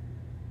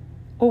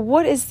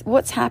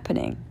 what's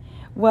happening?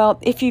 Well,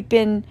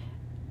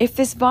 if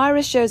this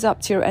virus shows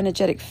up to your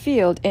energetic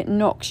field, it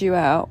knocks you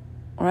out,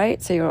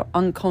 right? So you're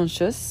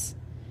unconscious.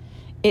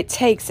 It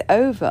takes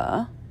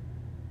over,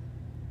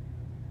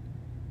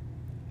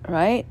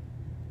 right?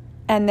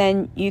 And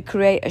then you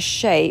create a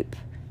shape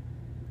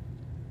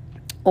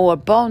or a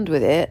bond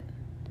with it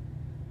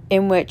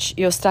in which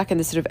you're stuck in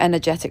this sort of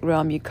energetic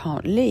realm you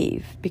can't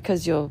leave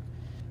because you're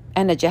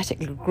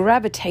energetically,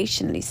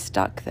 gravitationally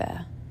stuck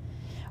there.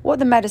 What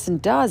the medicine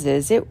does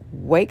is it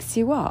wakes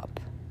you up.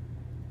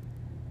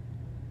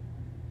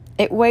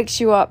 It wakes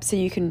you up so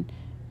you can,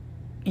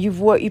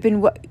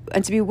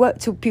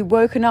 to be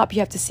woken up, you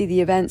have to see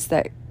the events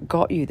that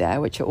got you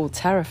there, which are all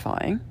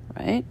terrifying,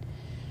 right?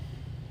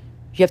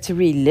 You have to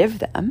relive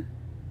them.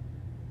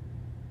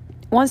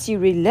 Once you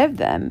relive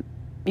them,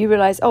 you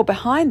realize, oh,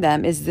 behind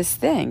them is this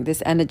thing,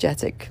 this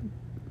energetic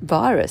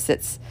virus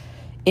that's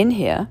in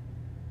here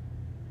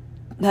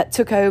that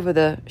took over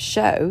the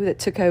show, that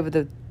took over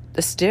the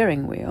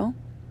steering wheel.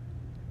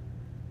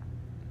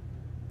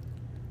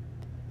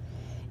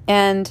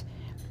 And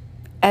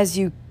as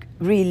you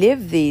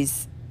relive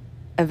these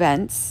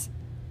events,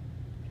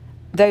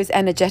 those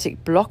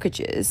energetic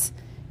blockages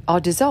are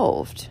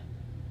dissolved.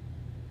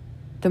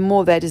 The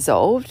more they're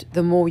dissolved,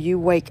 the more you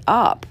wake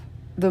up,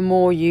 the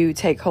more you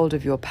take hold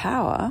of your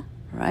power,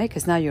 right?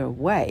 Because now you're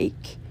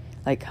awake,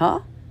 like,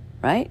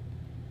 right?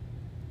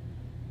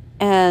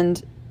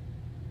 And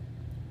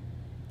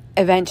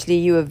eventually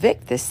you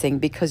evict this thing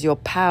because your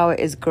power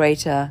is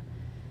greater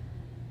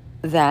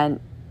than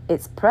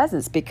its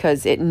presence,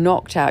 because it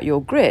knocked out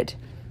your grid.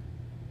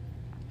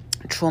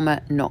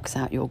 Trauma knocks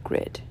out your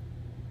grid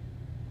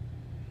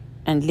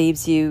and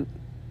leaves you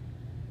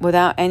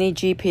without any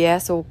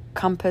GPS or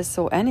compass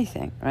or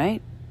anything,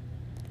 right?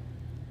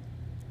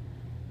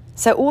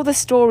 So all the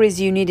stories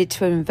you needed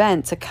to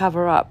invent to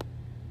cover up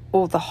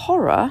all the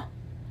horror,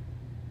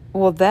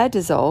 well, they're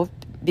dissolved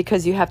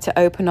because you have to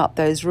open up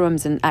those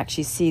rooms and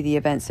actually see the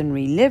events and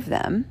relive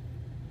them.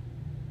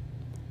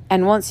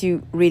 And once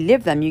you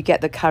relive them, you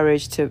get the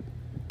courage to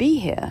be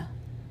here,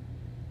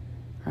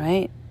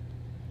 right?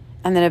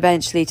 And then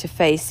eventually to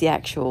face the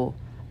actual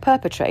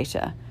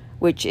perpetrator,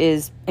 which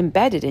is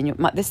embedded in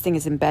this thing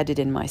is embedded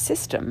in my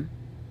system.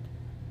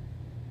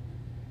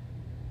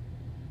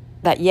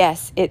 That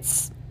yes,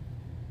 it's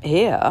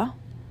here,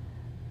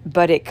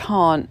 but it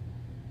can't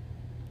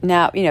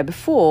now,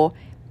 before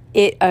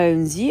it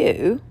owns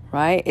you,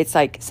 right? It's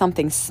like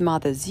something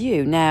smothers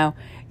you. Now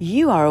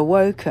you are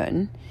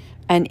awoken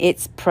and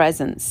its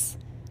presence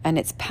and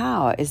its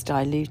power is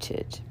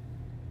diluted.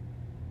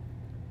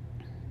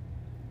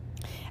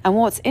 And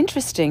what's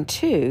interesting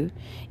too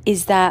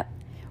is that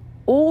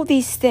all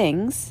these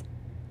things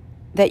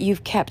that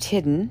you've kept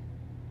hidden,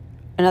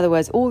 in other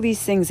words, all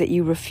these things that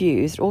you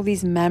refused, all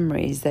these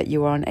memories that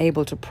you were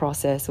unable to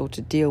process or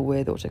to deal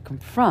with or to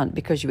confront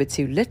because you were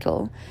too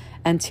little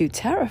and too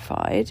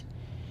terrified,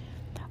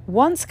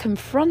 once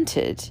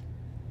confronted,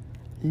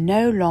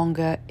 no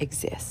longer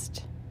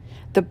exist.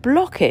 The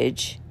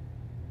blockage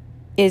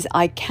is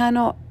I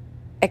cannot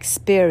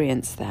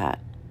experience that.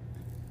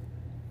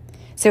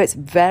 So it's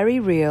very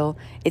real,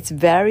 it's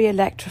very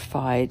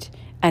electrified,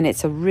 and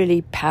it's a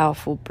really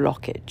powerful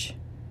blockage,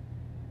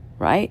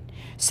 right?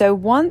 So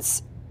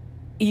once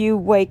you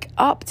wake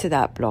up to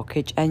that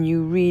blockage and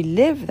you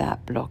relive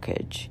that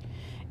blockage,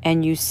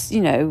 and you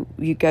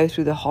go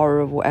through the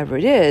horror of whatever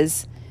it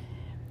is,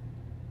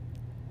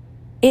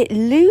 it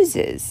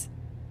loses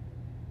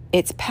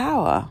its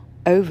power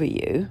over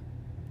you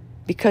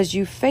because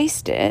you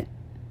faced it,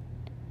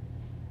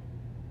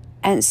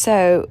 and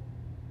so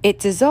it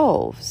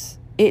dissolves.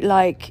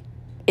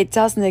 It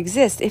doesn't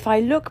exist. If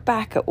I look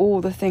back at all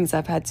the things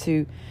I've had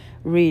to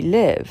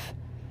relive,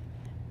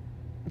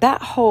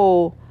 that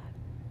whole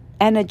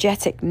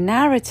energetic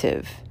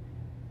narrative,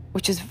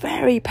 which is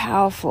very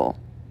powerful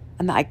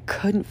and that I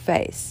couldn't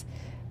face,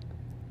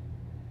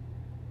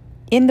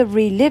 in the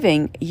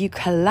reliving, you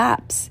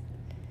collapse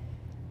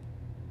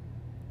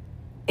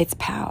its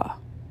power.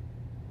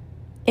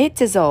 It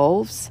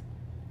dissolves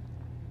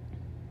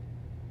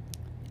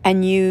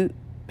and you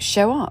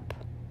show up.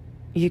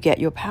 You get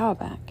your power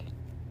back.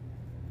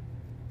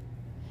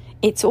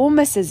 It's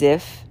almost as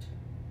if,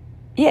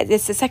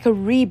 it's like a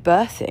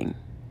rebirthing.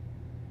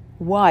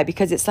 Why?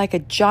 Because it's like a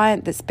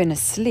giant that's been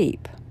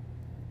asleep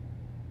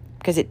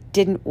because it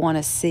didn't want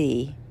to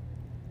see.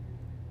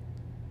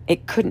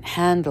 It couldn't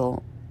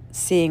handle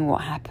seeing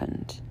what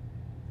happened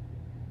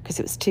because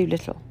it was too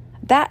little.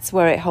 That's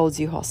where it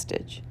holds you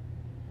hostage.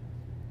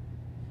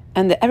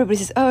 And everybody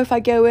says, oh, if I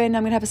go in,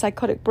 I'm going to have a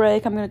psychotic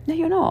break. No,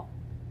 you're not.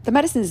 The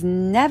medicine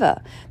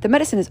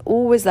is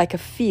always like a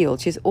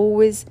field. She's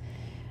always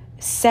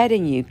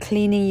setting you,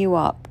 cleaning you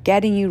up,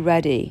 getting you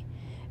ready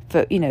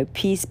for,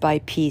 piece by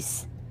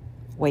piece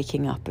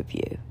waking up of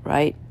you,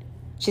 right?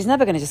 She's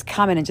never going to just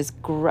come in and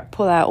just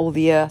pull out all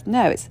the earth.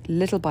 No, it's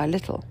little by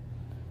little.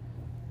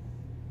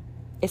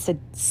 It's a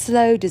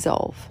slow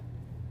dissolve.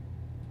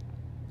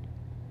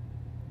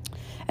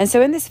 And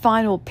so in this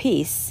final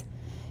piece,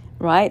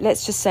 right,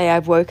 let's just say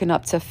I've woken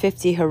up to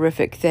 50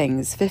 horrific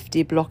things,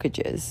 50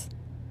 blockages.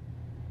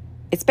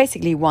 It's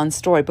basically one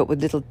story, but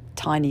with little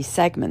tiny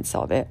segments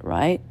of it,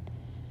 right?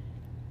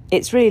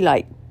 It's really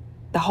like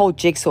the whole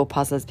jigsaw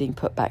puzzle is being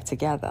put back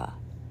together.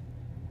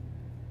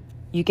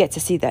 You get to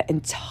see that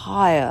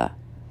entire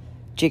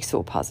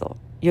jigsaw puzzle.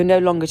 You're no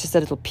longer just a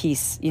little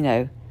piece,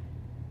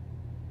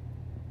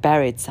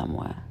 buried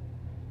somewhere.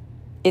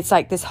 It's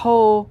like this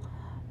whole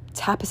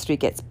tapestry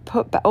gets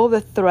put back. All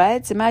the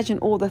threads, imagine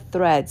all the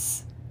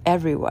threads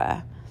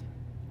everywhere.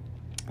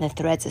 The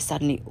threads are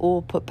suddenly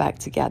all put back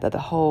together, the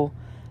whole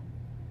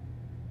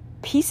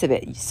piece of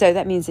it. So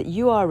that means that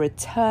you are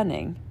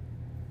returning,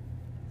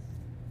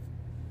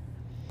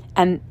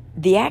 and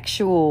the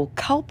actual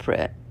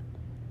culprit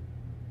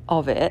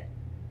of it,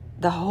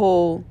 the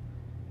whole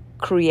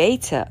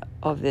creator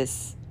of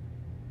this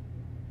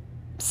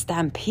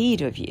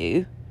stampede of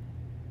you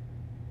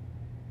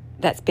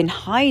that's been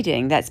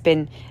hiding,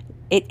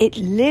 it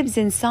lives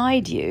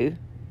inside you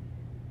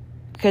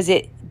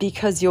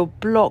because you're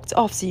blocked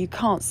off, so you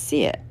can't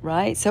see it,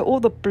 right? So all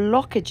the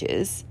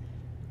blockages,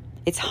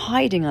 it's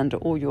hiding under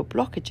all your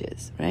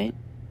blockages, right?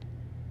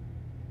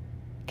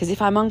 Because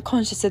if I'm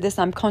unconscious of this,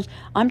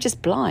 I'm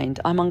just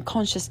blind. I'm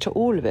unconscious to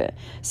all of it.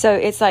 So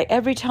it's like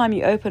every time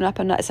you open up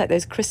it's like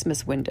those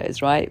Christmas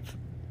windows, right?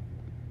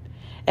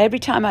 Every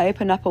time I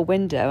open up a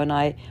window and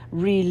I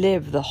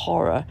relive the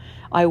horror,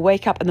 I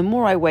wake up. And the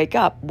more I wake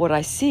up, what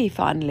I see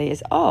finally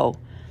is,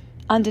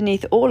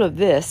 underneath all of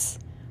this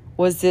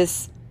was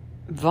this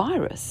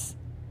virus.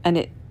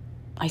 And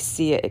I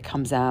see it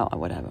comes out or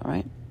whatever,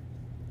 right?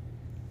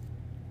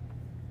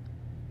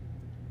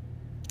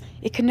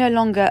 It can no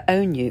longer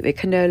own you. It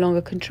can no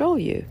longer control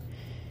you,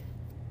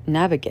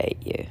 navigate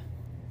you.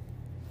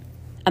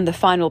 And the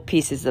final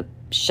piece is the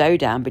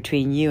showdown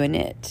between you and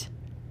it.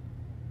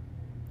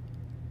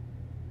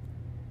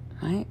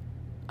 Right?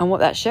 And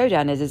what that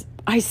showdown is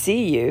I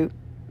see you,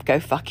 go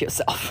fuck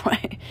yourself,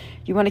 right?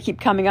 You want to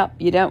keep coming up,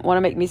 you don't want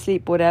to make me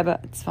sleep, whatever,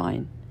 it's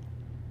fine.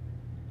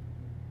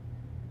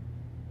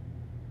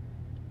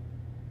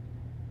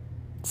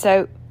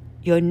 So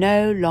you're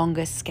no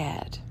longer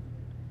scared.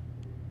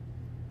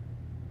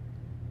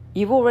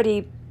 You've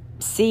already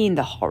seen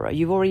the horror.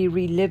 You've already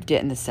relived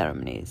it in the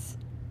ceremonies.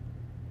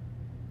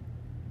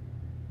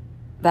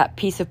 That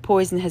piece of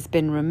poison has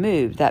been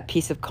removed. That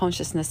piece of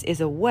consciousness is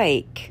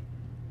awake.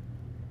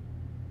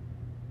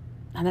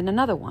 And then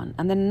another one,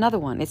 and then another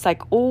one. It's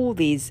like all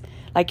these,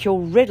 like you're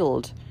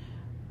riddled,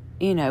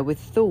 with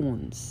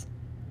thorns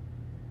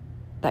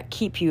that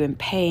keep you in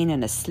pain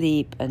and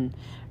asleep and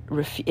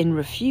in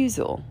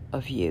refusal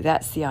of you.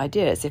 That's the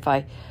idea. It's if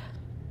I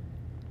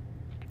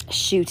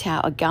shoot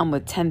out a gun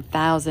with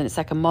 10,000, it's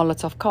like a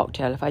Molotov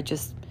cocktail. If I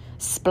just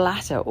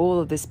splatter all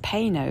of this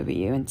pain over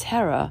you and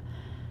terror,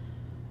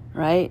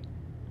 right?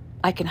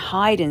 I can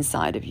hide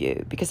inside of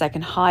you because I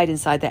can hide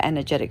inside the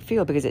energetic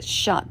field because it's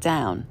shut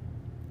down.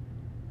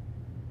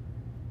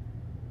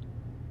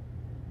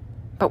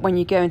 But when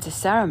you go into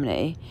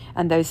ceremony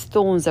and those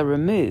thorns are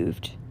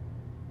removed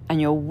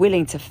and you're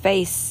willing to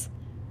face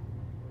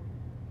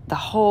the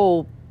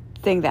whole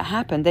thing that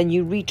happened, then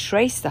you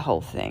retrace the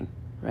whole thing,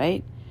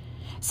 right?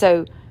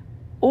 So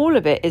all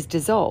of it is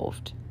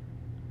dissolved,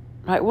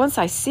 right? Once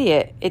I see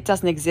it, it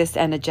doesn't exist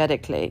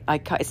energetically.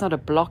 It's not a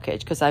blockage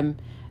because I'm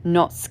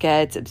not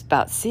scared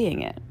about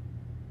seeing it.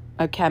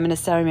 Okay, I'm in a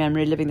ceremony, I'm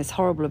reliving this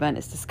horrible event,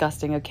 it's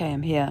disgusting. Okay,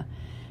 I'm here.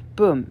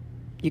 Boom,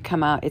 you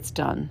come out, it's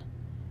done.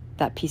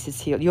 That piece is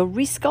healed. You're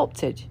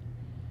resculpted.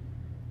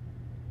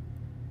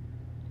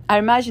 I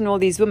imagine all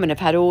these women have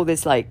had all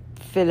this like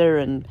filler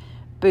and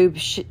boob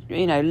shit,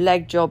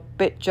 leg job,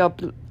 bit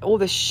job, all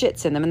the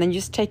shits in them, and then you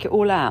just take it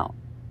all out.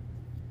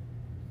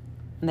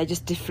 And they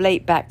just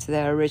deflate back to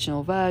their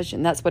original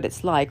version. That's what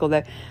it's like.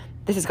 Although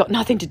this has got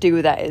nothing to do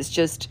with that. It's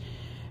just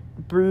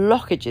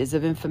blockages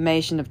of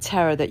information, of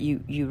terror that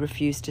you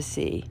refuse to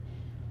see.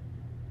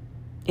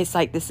 It's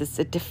like this is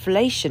a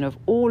deflation of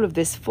all of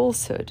this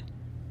falsehood.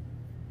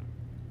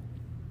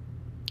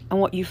 And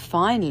what you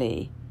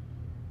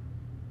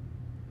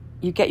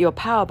get your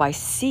power by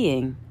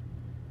seeing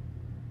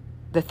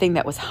the thing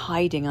that was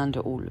hiding under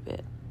all of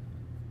it.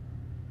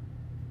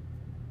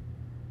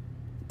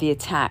 The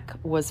attack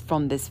was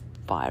from this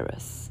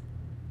virus.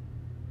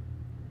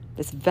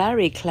 This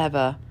very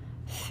clever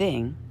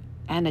thing,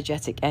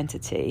 energetic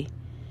entity,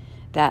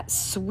 that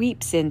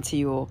sweeps into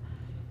your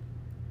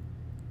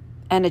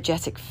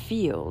energetic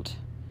field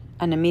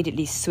and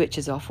immediately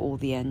switches off all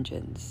the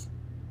engines.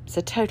 It's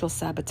a total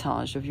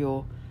sabotage of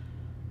your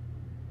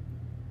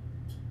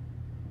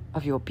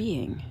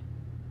being,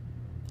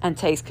 and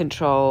takes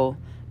control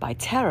by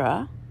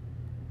terror.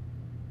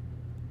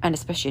 And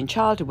especially in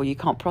childhood where you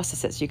can't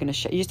process it, so you're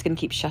just going to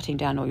keep shutting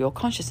down all your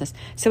consciousness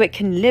so it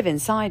can live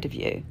inside of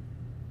you.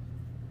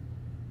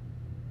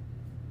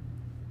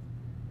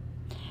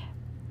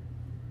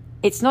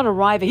 It's not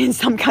arriving in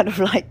some kind of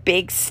like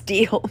big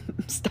steel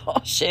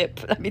starship,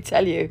 let me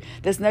tell you.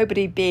 There's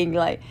nobody being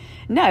like,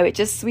 no, it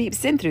just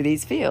sweeps in through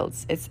these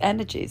fields. It's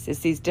energies. It's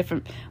these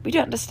different, we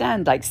don't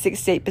understand, like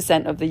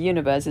 68% of the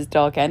universe is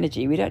dark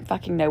energy. We don't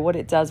fucking know what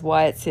it does,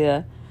 why it's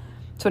here.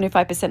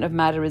 25% of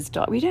matter is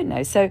dark. We don't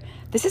know. So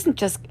this isn't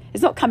just,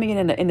 it's not coming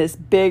in this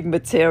big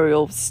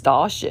material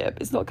starship.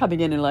 It's not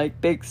coming in like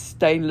big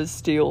stainless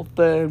steel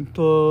thing.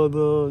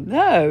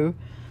 No.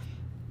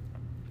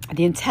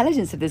 The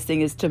intelligence of this thing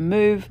is to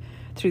move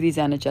through these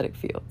energetic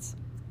fields.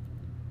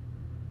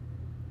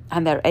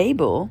 And they're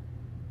able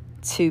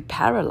to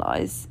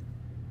paralyze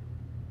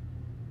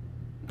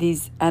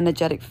these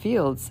energetic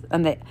fields.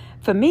 And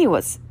for me,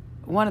 what's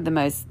one of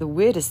the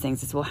weirdest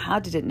things is, well, how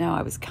did it know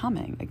I was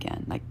coming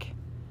again? Like,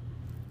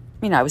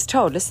 I was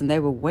told, listen, they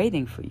were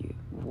waiting for you.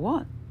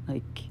 What?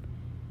 Like,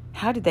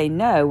 how did they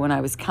know when I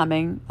was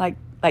coming? Like,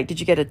 did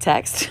you get a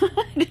text?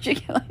 Did you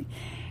get like,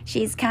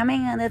 she's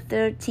coming on the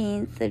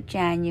 13th of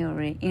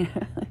January,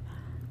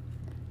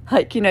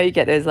 Like, you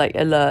get those like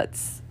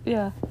alerts.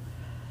 Yeah.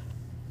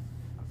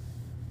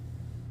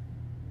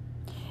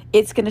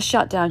 It's going to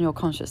shut down your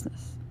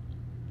consciousness.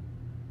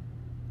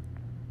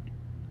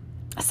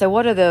 So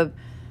what are the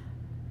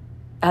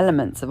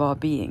elements of our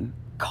being?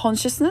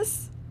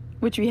 Consciousness,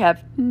 which we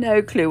have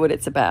no clue what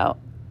it's about.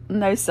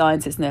 No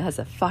scientist has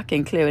a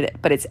fucking clue in it,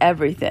 but it's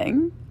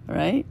everything,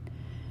 right?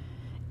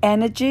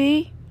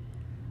 Energy,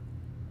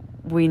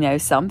 we know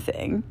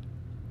something,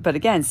 but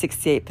again,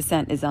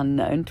 68% is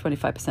unknown.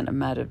 25% of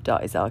matter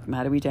is dark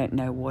matter. We don't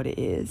know what it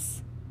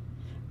is.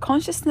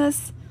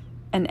 Consciousness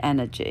and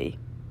energy.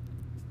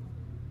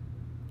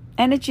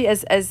 Energy,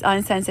 as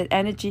Einstein said,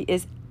 energy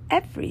is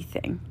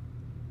everything.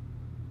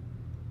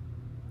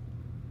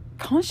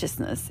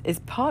 Consciousness is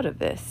part of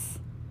this.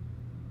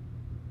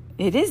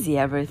 It is the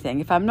everything.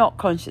 If I'm not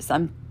conscious,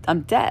 I'm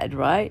dead,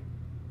 right?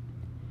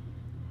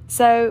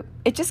 So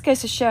it just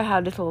goes to show how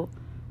little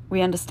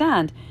we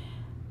understand.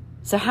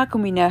 So how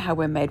can we know how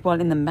we're made? Well,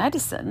 in the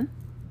medicine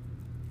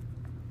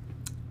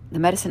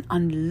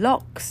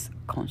unlocks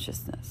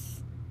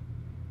consciousness.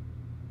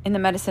 In the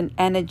medicine,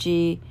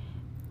 energy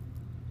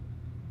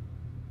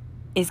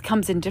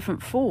comes in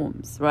different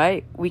forms,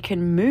 right? We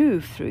can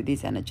move through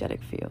these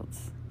energetic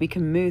fields. We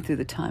can move through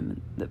the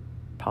time, the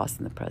past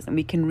and the present.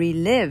 We can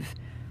relive.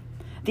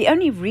 The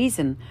only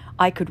reason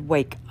I could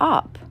wake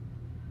up,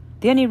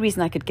 the only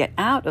reason I could get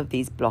out of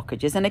these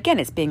blockages, and again,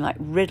 it's being like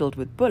riddled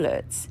with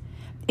bullets,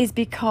 is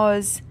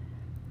because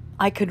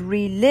I could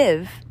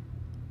relive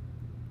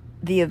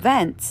the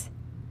event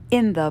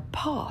in the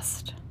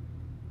past.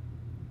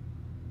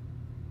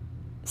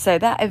 So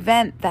that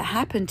event that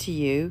happened to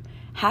you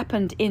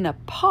happened in a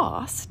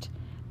past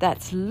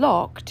that's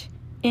locked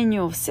in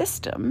your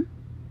system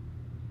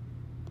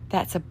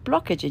that's a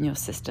blockage in your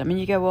system. And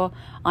you go, well,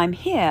 I'm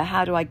here.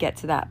 How do I get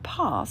to that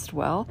past?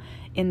 Well,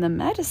 in the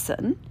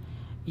medicine,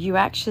 you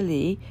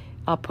actually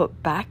are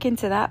put back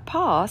into that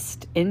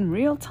past in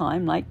real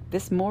time, like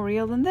this, more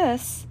real than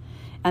this.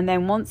 And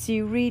then once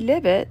you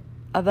relive it,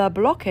 the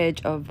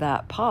blockage of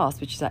that past,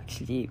 which is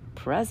actually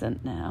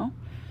present now,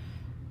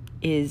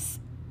 is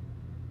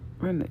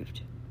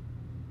removed.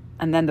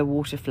 And then the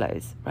water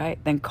flows, right?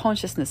 Then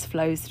consciousness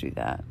flows through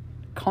that.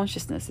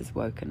 Consciousness is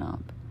woken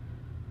up.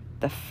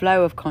 The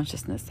flow of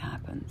consciousness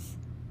happens.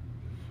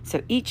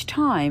 So each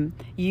time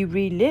you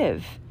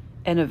relive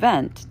an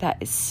event that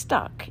is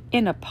stuck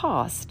in a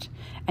past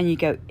and you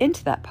go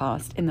into that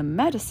past in the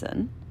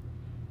medicine,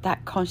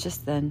 that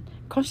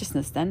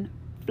consciousness then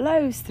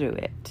flows through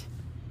it,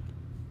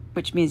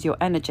 which means your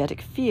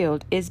energetic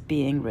field is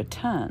being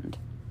returned.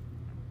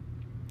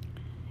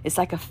 It's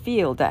like a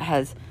field that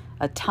has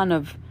a ton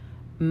of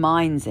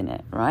mines in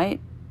it,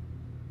 right?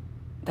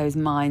 Those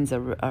mines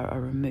are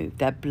removed.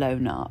 They're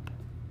blown up.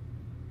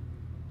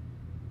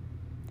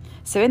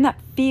 So in that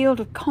field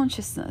of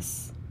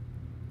consciousness,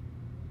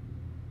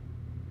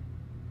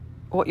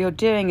 what you're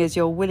doing is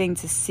you're willing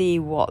to see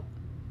what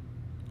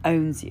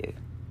owns you.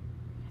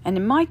 And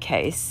in my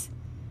case,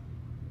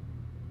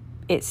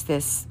 it's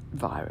this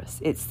virus.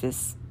 It's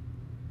this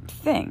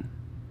thing,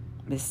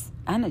 this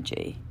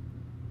energy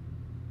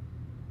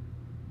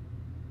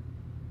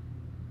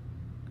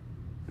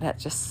that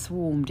just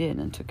swarmed in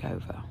and took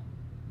over.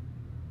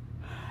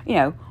 You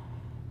know,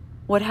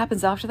 what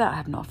happens after that, I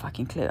have no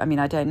fucking clue. I mean,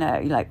 I don't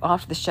know. Like,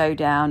 after the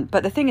showdown.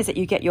 But the thing is that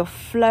you get your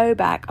flow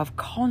back of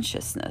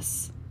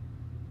consciousness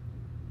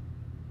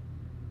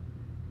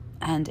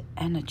and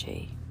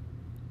energy.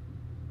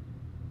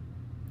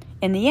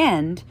 In the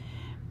end,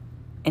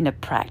 in a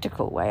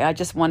practical way, I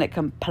just want it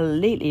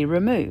completely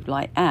removed,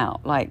 like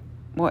out. Like,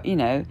 what, you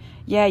know,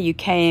 yeah, you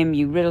came,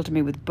 you riddled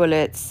me with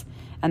bullets,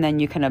 and then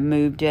you kind of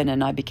moved in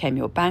and I became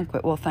your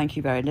banquet. Well, thank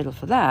you very little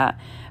for that.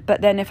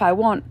 But then if I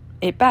want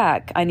it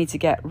back, I need to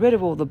get rid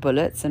of all the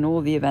bullets and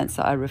all the events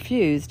that I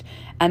refused,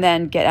 and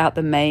then get out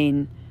the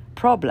main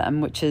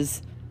problem, which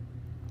is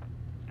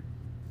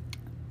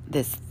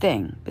this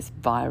thing, this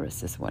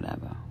virus, this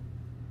whatever.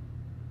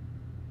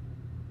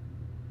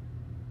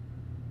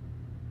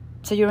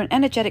 So you're an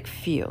energetic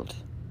field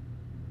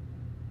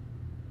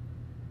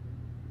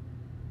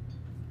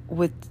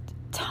with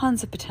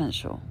tons of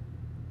potential.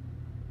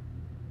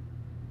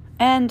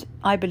 And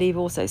I believe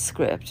also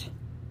script,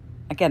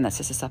 again, that's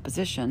just a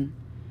supposition,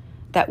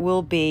 that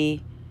will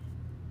be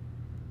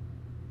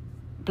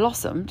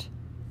blossomed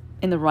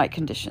in the right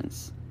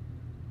conditions.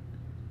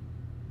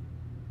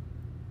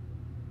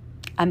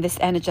 And this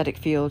energetic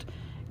field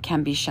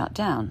can be shut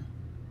down.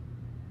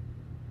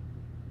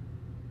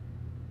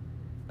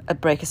 A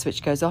breaker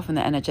switch goes off and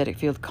the energetic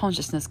field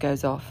consciousness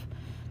goes off.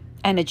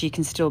 Energy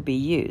can still be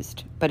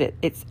used, but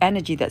it's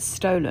energy that's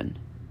stolen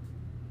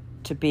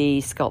to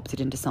be sculpted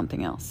into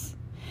something else.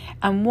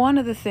 And one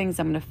of the things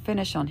I'm going to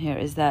finish on here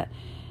is that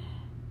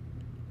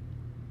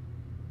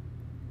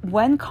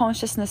when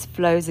consciousness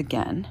flows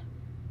again,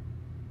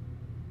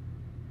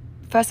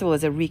 first of all,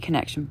 there's a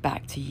reconnection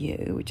back to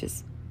you, which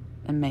is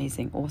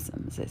amazing,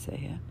 awesome, as they say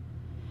here.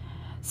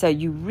 So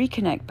you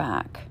reconnect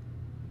back.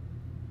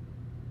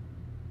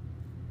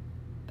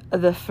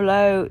 The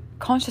flow,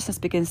 consciousness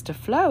begins to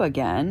flow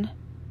again.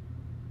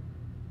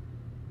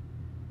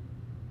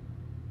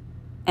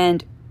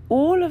 And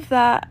all of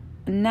that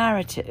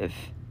narrative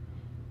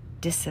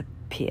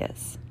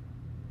disappears.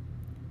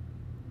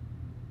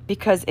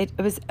 Because it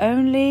was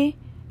only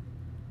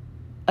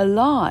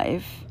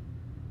alive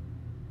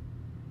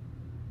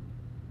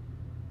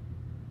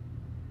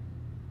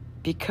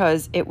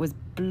because it was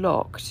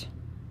blocked.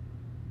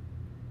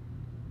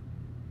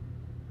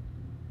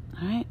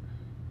 All right?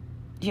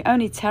 You're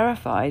only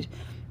terrified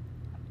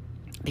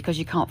because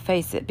you can't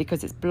face it,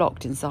 because it's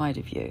blocked inside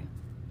of you.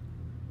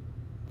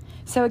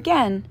 So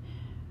again,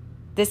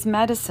 this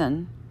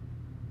medicine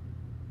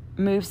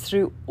moves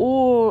through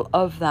all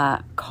of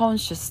that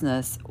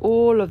consciousness,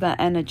 all of that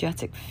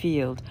energetic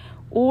field,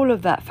 all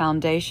of that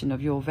foundation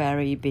of your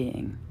very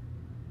being,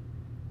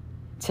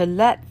 to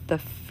let the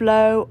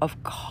flow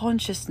of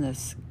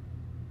consciousness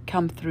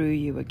come through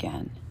you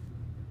again.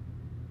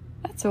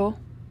 That's all.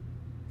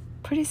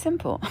 Pretty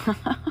simple.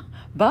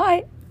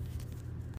 Bye.